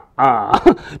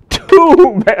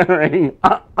 2 bearing.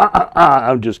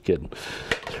 I'm just kidding.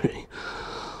 3.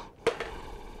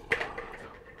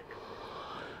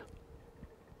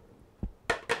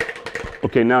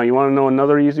 Okay, now you want to know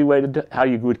another easy way to how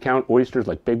you would count oysters,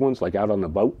 like big ones, like out on the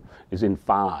boat, is in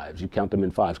 5s. You count them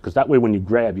in 5s, because that way when you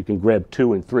grab, you can grab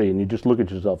 2 and 3, and you just look at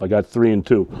yourself. I got 3 and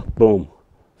 2. Boom.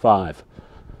 5.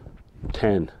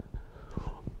 10.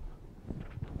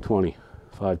 20,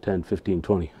 5, 10, 15,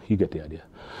 20. You get the idea.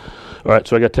 All right,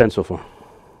 so I got 10 so far.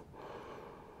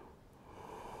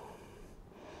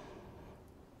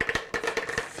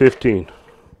 15,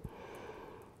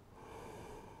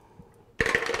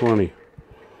 20,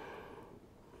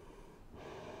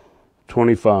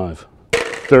 25,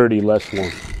 30 less 1.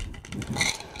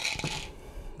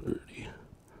 30.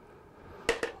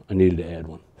 I needed to add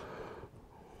 1.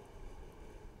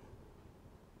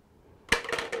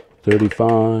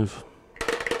 35,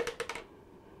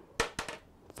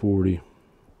 40,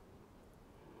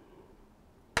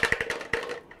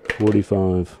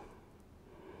 45,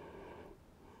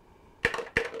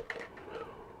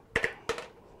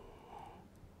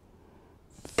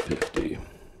 50,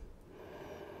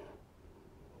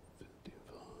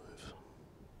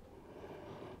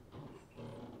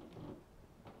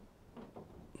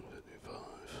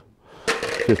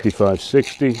 55,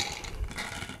 60.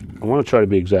 I want to try to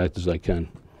be exact as I can,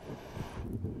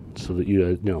 so that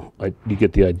you know you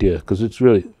get the idea, because it's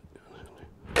really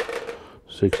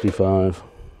 65,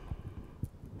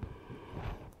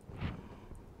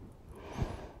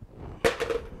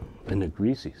 and the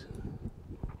greasies.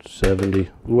 70.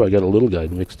 Ooh, I got a little guy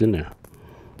mixed in there.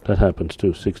 That happens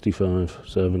too. 65,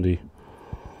 70.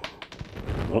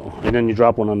 Oh, and then you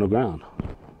drop one on the ground.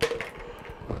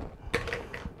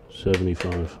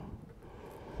 75.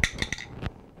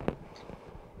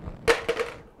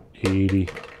 80,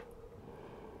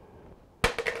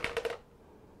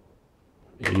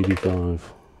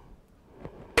 85,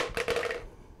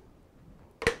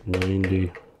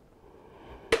 90,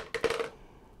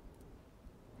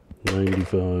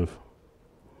 95.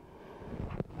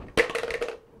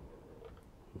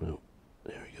 No,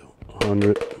 there we go.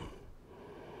 100,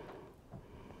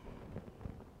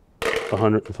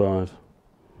 105.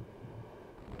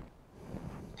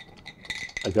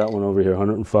 I got one over here,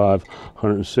 105,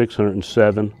 106,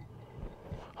 107,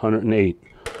 108.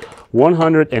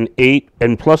 108,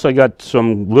 and plus I got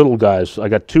some little guys. I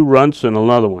got 2 runts and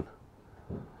another one.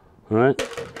 All right?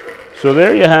 So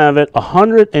there you have it,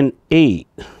 108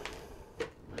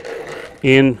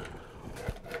 in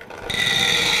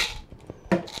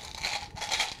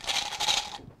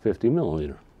 50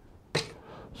 milliliter.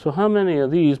 So how many of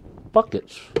these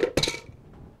buckets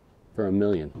for a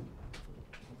million?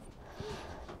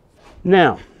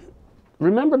 Now,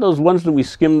 remember those ones that we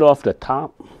skimmed off the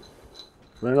top,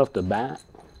 right off the bat?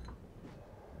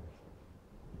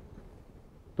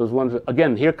 Those ones,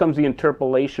 again, here comes the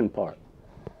interpolation part.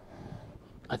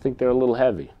 I think they're a little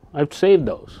heavy. I've saved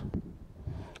those.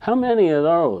 How many of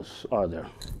those are there?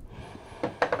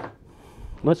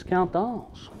 Let's count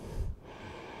those.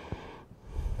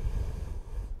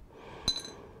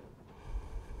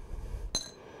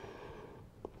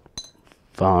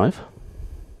 5,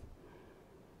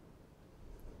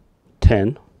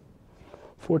 10,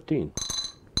 14.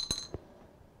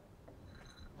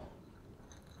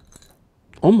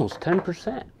 Almost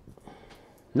 10%.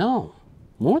 No,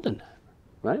 more than that,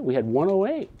 right? We had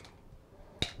 108.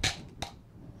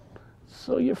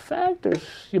 So your factors,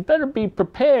 you better be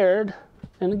prepared.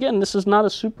 And again, this is not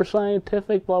a super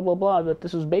scientific blah, blah, blah, but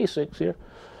this is basics here.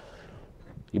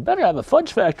 You better have a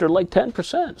fudge factor like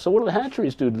 10%. So what do the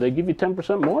hatcheries do? Do they give you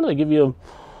 10% more? Do they give you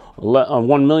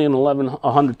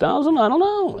 1,011,100,000? I don't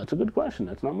know. That's a good question.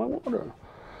 That's not my water.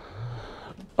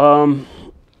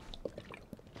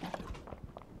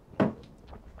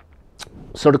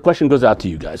 So the question goes out to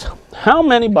you guys. How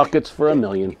many buckets for $1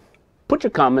 million? Put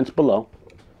your comments below.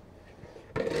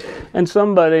 And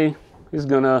somebody is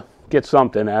going to get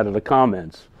something out of the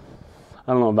comments.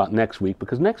 I don't know about next week,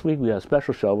 because next week we have a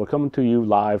special show. We're coming to you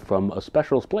live from a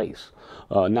special place,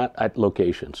 not at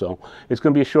location. So it's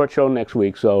going to be a short show next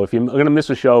week. So if you're going to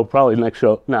miss a show, probably the next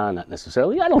show. Nah, not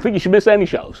necessarily. I don't think you should miss any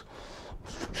shows.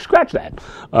 Scratch that.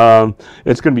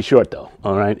 It's going to be short though.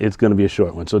 All right, it's going to be a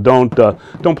short one. So don't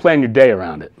plan your day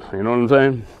around it. You know what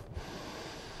I'm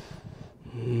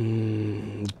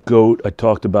saying? Goat. I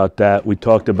talked about that. We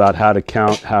talked about how to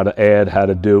count, how to add, how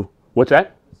to do. What's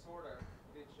that?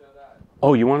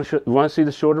 Oh, you want to see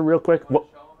the sorter real quick? Well,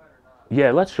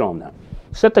 yeah, let's show them that.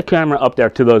 Set the camera up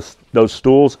there to those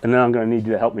stools, and then I'm going to need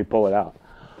you to help me pull it out,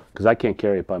 because I can't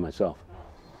carry it by myself.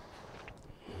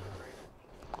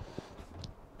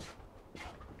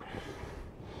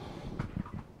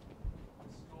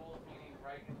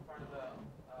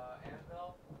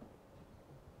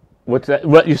 What's that?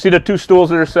 What, you see the two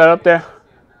stools that are set up there?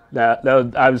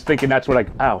 I was thinking that's what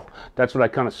that's what I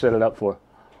kind of set it up for.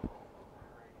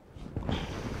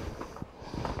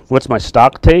 What's my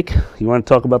stock take? You want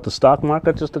to talk about the stock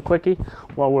market just a quickie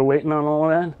while we're waiting on all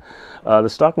of that? The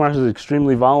stock market is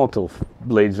extremely volatile,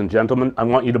 ladies and gentlemen. I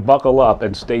want you to buckle up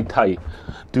and stay tight.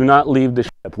 Do not leave the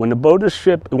ship. When the boat is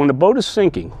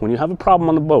sinking, when you have a problem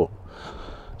on the boat,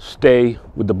 stay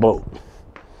with the boat.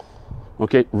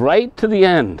 Okay, right to the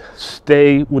end,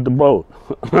 stay with the boat.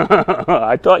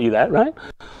 I taught you that, right?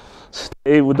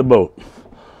 Stay with the boat.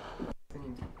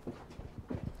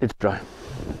 It's dry.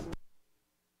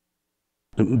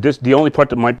 The only part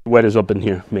that might be wet is up in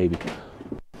here, maybe.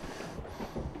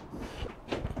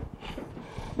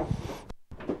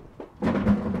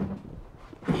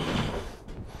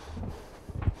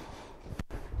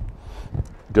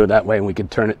 Do it that way and we can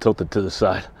turn it tilted to the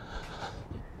side.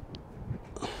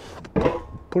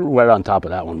 Put it right on top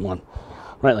of that one.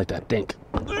 Right like that, dink.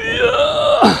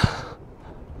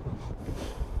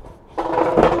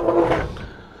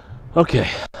 Okay.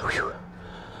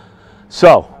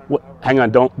 So, hang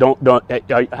on, don't.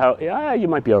 You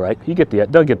might be all right.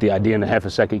 They'll get the idea in a half a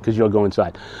second because you'll go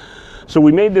inside. So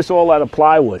we made this all out of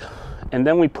plywood, and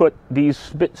then we put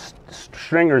these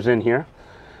stringers in here,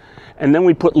 and then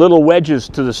we put little wedges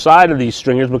to the side of these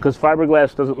stringers because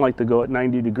fiberglass doesn't like to go at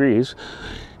 90 degrees.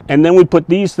 And then we put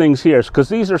these things here because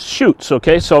these are chutes,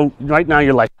 okay? So right now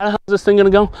you're like, how's this thing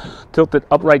gonna go? Tilt it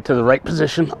upright to the right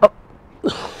position. Up.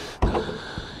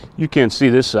 You can't see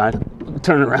this side.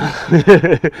 Turn it around.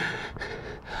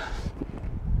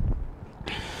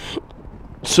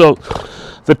 So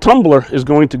the tumbler is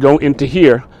going to go into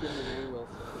here.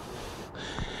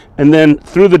 And then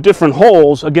through the different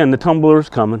holes, again, the tumbler is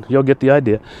coming. You'll get the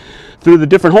idea. Through the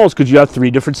different holes, because you have 3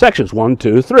 different sections. 1,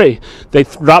 2, 3. They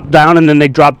drop down and then they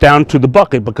drop down to the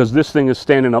bucket because this thing is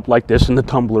standing up like this and the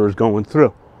tumbler is going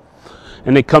through.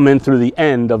 And they come in through the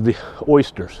end of the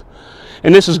oysters.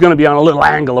 And this is going to be on a little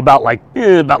angle about like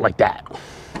that.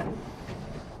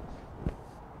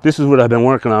 This is what I've been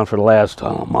working on for the last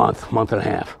month and a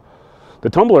half. The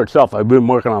tumbler itself I've been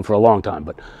working on for a long time,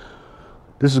 but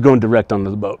this is going direct onto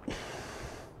the boat.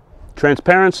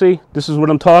 Transparency, this is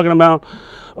what I'm talking about.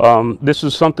 This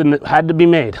is something that had to be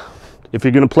made. If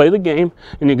you're going to play the game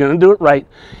and you're going to do it right,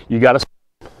 you got to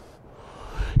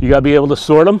be able to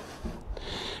sort them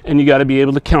and you got to be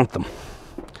able to count them.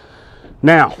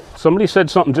 Now, somebody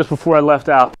said something just before I left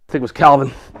out. I think it was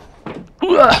Calvin.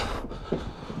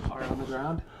 Hard on the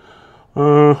ground?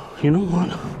 You know what?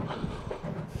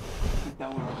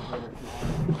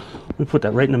 Let me put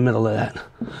that right in the middle of that.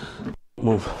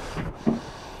 Move.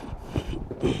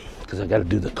 Because I got to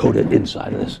do the coated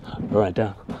inside of this. All right,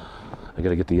 down. I got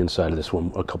to get the inside of this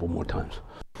one a couple more times.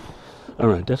 All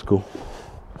right, that's cool.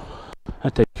 I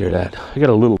take care of that. I got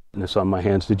a little wetness on my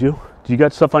hands. Did you? Do you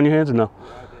got stuff on your hands or no?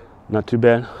 Not too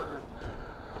bad.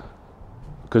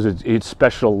 Because it's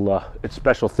special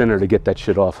thinner to get that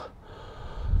shit off.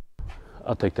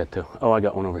 I'll take that too. Oh, I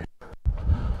got one over here.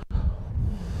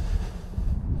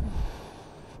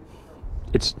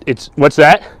 It's what's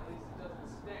that?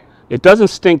 It doesn't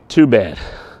stink too bad,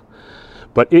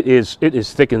 but it is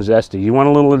thick and zesty. You want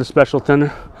a little of the special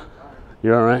thinner?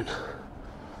 You're all right.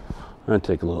 I'll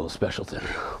take a little special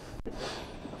thinner.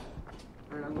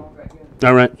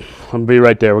 All right, I'll be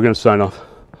right there. We're gonna sign off.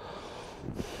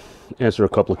 Answer a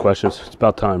couple of questions. It's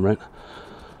about time, right?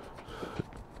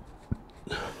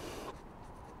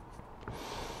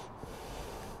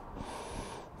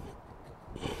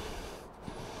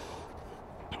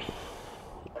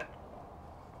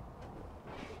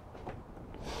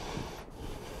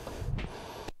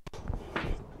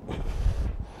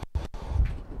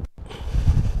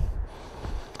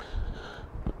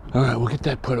 All right, we'll get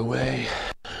that put away.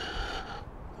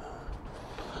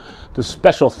 The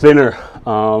special thinner.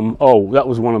 Oh, that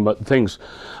was one of the things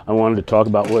I wanted to talk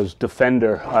about was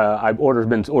Defender. I've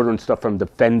been ordering stuff from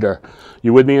Defender.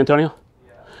 You with me, Antonio?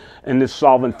 Yeah. And this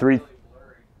Solvent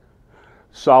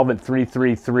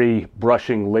 333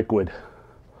 brushing liquid.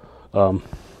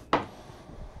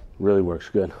 Really works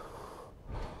good.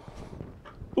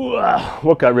 Ooh,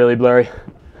 what got really blurry?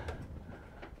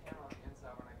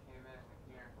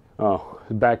 Oh,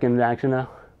 back in action now?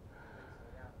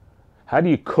 How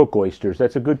do you cook oysters?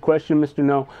 That's a good question, Mr.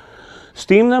 No.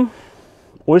 Steam them.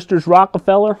 Oysters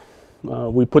Rockefeller.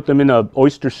 We put them in a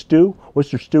oyster stew.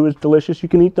 Oyster stew is delicious. You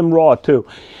can eat them raw too.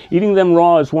 Eating them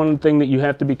raw is one thing that you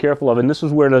have to be careful of, and this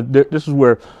is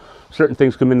where certain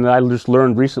things come in that I just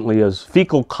learned recently is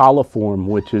fecal coliform,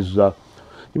 which is the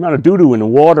amount of doo-doo in the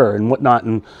water and whatnot,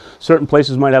 and certain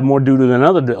places might have more doo-doo than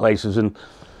other places, and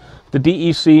the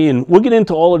DEC, and we'll get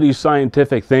into all of these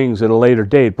scientific things at a later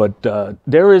date, but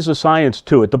there is a science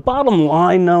to it. The bottom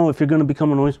line, though, if you're going to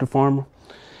become an oyster farmer,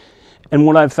 and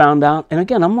what I've found out, and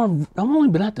again, I've only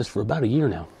been at this for about a year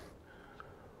now,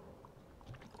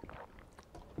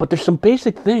 but there's some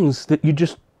basic things that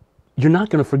you're not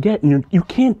going to forget, and you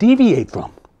can't deviate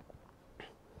from.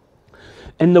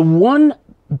 And the one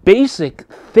basic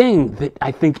thing that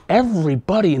I think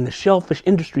everybody in the shellfish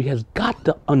industry has got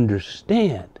to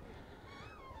understand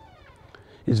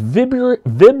is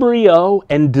Vibrio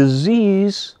and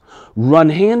disease run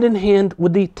hand in hand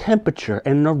with the temperature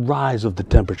and the rise of the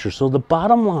temperature. So the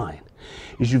bottom line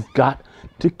is you've got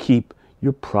to keep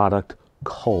your product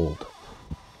cold,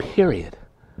 period.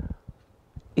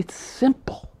 It's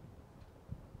simple.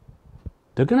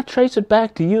 They're going to trace it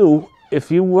back to you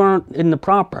if you weren't in the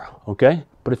proper, okay?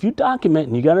 But if you document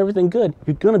and you got everything good,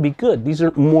 you're going to be good. These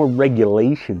are more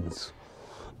regulations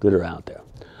that are out there.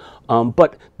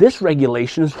 But this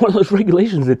regulation is one of those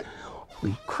regulations that,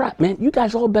 holy crap, man, you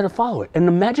guys all better follow it. And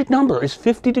the magic number is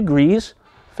 50 degrees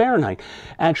Fahrenheit.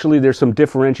 Actually, there's some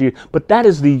differentiation, but that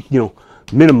is the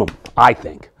minimum, I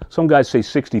think. Some guys say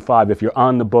 65 if you're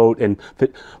on the boat. And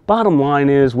bottom line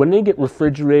is, when they get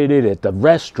refrigerated at the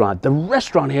restaurant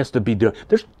has to be doing.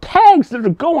 There's tags that are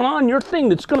going on your thing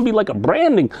that's going to be like a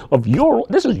branding of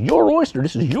this is your oyster,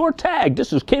 this is your tag,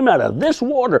 came out of this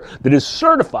water that is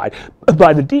certified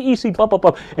by the DEC, blah, blah,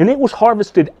 blah, and it was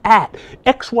harvested at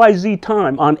XYZ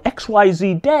time on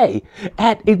XYZ day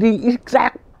at the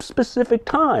exact specific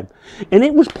time, and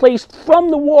it was placed from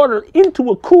the water into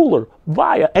a cooler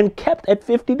and kept at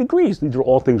 50 degrees. These are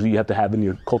all things that you have to have in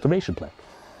your cultivation plant.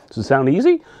 Does it sound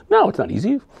easy? No, it's not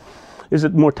easy. Is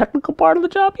it the more technical part of the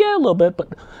job? Yeah, a little bit, but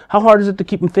how hard is it to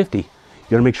keep them 50? You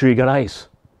gotta make sure you got ice.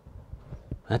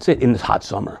 That's it in this hot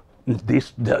summer.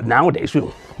 Nowadays,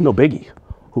 no biggie.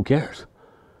 Who cares?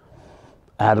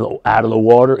 Out of the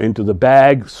water, into the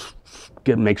bag,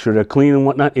 make sure they're clean and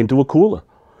whatnot, into a cooler,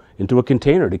 into a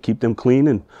container to keep them clean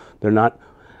and they're not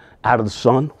out of the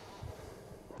sun.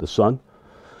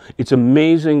 It's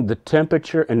amazing the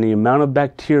temperature and the amount of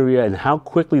bacteria and how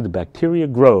quickly the bacteria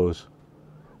grows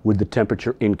with the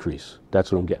temperature increase.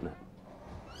 That's what I'm getting at.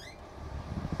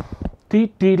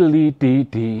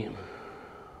 Dee.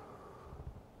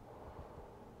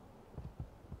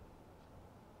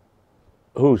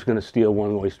 Who's going to steal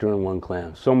one oyster and one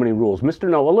clam? So many rules. Mr.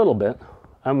 No, a little bit.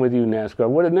 I'm with you, NASCAR.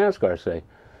 What did NASCAR say?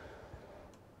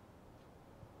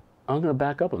 I'm going to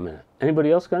back up a minute.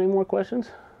 Anybody else got any more questions?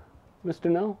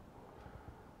 Mr. No?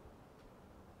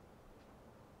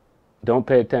 Don't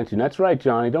pay attention. That's right,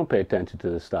 Johnny. Don't pay attention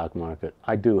to the stock market.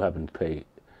 I do happen to pay.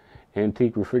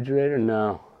 Antique refrigerator?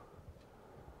 No.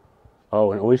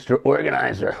 Oh, an oyster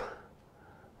organizer.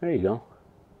 There you go.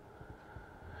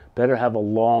 Better have a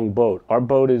long boat. Our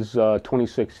boat is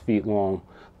 26 feet long.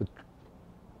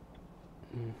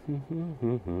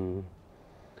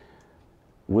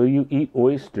 Will you eat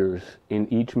oysters in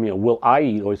each meal? Will I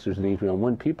eat oysters in each meal?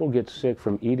 When people get sick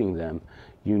from eating them,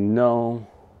 you know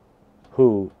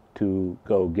who to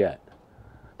go get.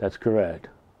 That's correct.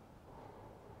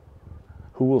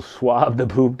 Who will swab the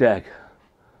poop deck?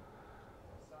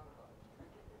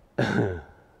 You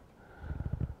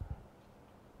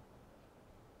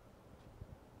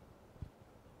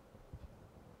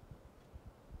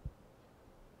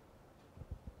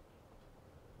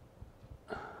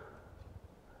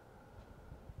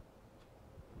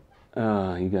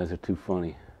guys are too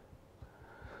funny.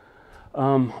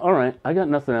 All right, I got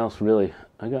nothing else really.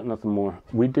 I got nothing more.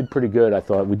 We did pretty good, I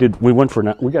thought. We went for.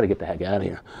 We got to get the heck out of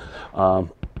here,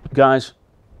 guys.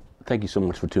 Thank you so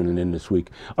much for tuning in this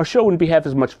week. Our show wouldn't be half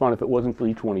as much fun if it wasn't for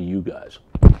each one of you guys.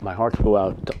 My hearts go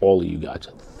out to all of you guys.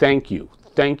 Thank you,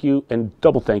 and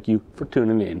double thank you for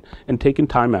tuning in and taking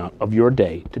time out of your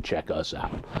day to check us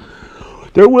out.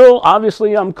 There will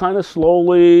obviously. I'm kind of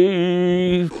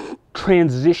slowly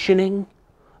transitioning,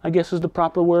 I guess is the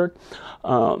proper word,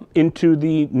 into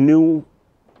the new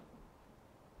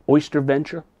oyster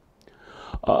venture.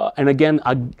 And again,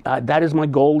 that is my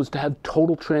goal, is to have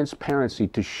total transparency,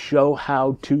 to show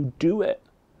how to do it.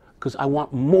 Because I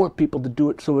want more people to do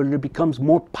it so that it becomes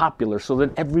more popular, so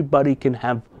that everybody can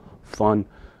have fun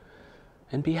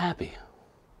and be happy.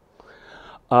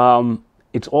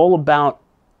 It's all about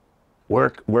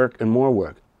work, and more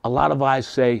work. A lot of eyes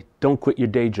say, don't quit your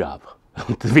day job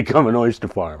to become an oyster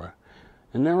farmer.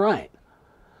 And they're right.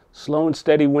 Slow and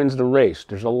steady wins the race.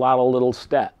 There's a lot of little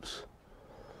steps.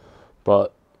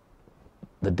 But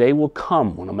the day will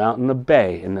come when I'm out in the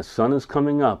bay and the sun is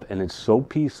coming up and it's so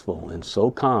peaceful and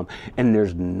so calm and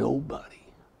there's nobody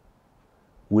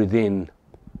within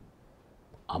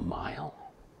a mile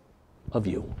of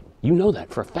you. You know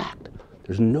that for a fact.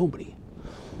 There's nobody.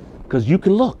 Because you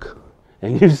can look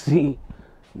and you see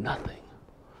nothing.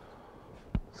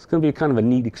 It's going to be a kind of a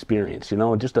neat experience, you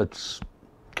know,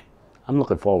 I'm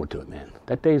looking forward to it, man.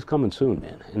 That day is coming soon,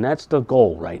 man. And that's the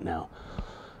goal right now.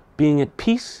 Being at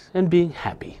peace and being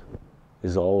happy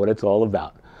is all what it's all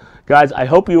about. Guys, I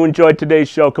hope you enjoyed today's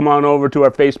show. Come on over to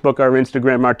our Facebook, our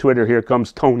Instagram, our Twitter. Here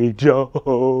comes Tony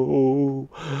Joe.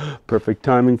 Perfect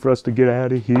timing for us to get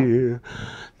out of here.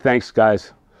 Thanks,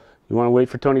 guys. You want to wait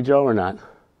for Tony Joe or not?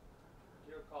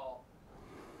 Your call.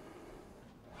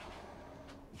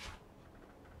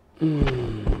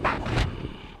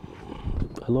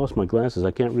 I lost my glasses. I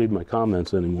can't read my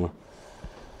comments anymore.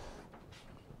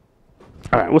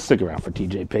 All right, we'll stick around for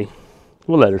TJP.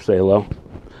 We'll let her say hello.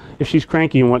 If she's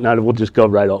cranky and whatnot, we'll just go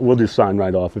right off. We'll just sign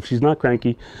right off. If she's not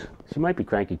cranky, she might be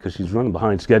cranky because she's running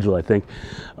behind schedule, I think.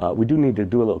 We do need to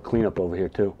do a little cleanup over here,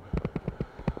 too.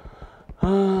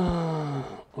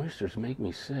 Oysters make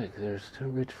me sick. They're too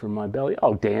rich for my belly.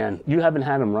 Oh, Dan, you haven't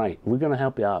had them right. We're going to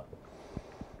help you out.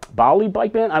 Bali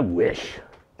bike man? I wish.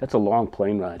 That's a long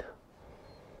plane ride.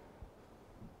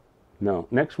 No,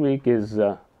 next week is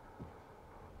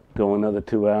go another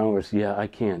 2 hours. Yeah, I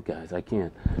can't, guys. I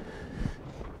can't.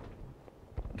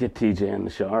 Get TJ on the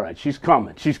show. All right, she's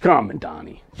coming. She's coming,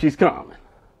 Donnie. She's coming.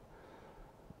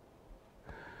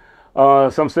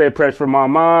 Some say a prayer for my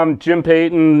mom. Jim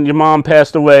Payton, your mom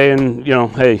passed away, and, you know,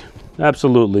 hey,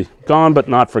 absolutely. Gone but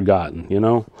not forgotten, you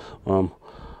know.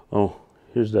 Oh,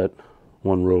 here's that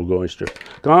one rogue oyster.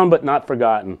 Gone but not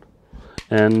forgotten.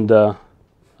 And,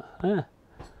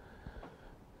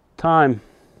 time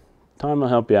will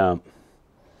help you out.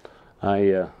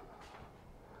 I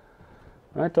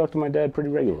talk to my dad pretty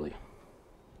regularly.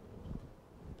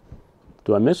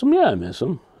 Do I miss him? Yeah, I miss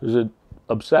him. Is it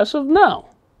obsessive? No.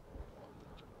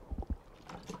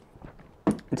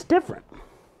 It's different.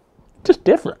 Just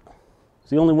different. It's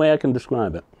the only way I can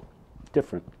describe it.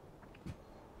 Different.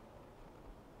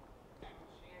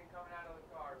 She ain't coming out of the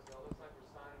car, so it looks like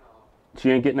we're signing off. She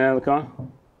ain't getting out of the car?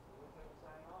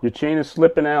 Your chain is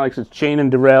slipping, Alex. It's chain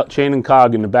and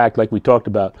cog in the back, like we talked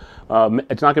about.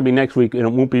 It's not going to be next week,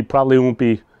 and it probably won't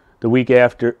be the week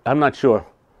after. I'm not sure.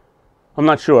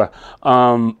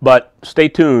 But stay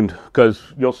tuned,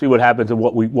 because you'll see what happens and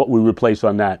what we replace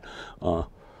on that.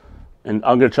 And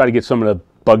I'm going to try to get some of the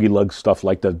buggy lug stuff,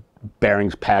 like the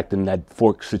bearings packed and that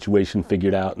fork situation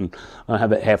figured out, and I'll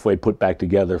have it halfway put back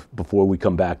together before we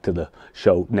come back to the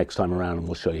show next time around, and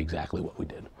we'll show you exactly what we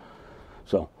did.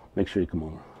 So make sure you come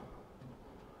over.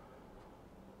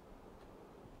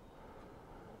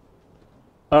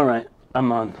 All right, I'm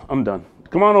done.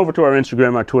 Come on over to our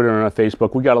Instagram, our Twitter, and our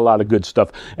Facebook. We got a lot of good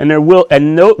stuff, and one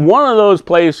of those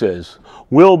places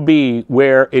will be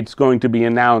where it's going to be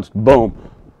announced. Boom,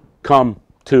 come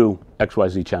to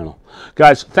XYZ channel,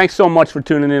 guys. Thanks so much for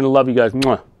tuning in. I love you guys.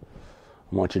 Mwah. I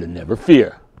want you to never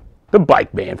fear. The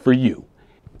bike man for you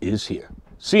is here.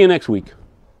 See you next week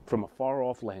from a far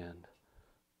off land.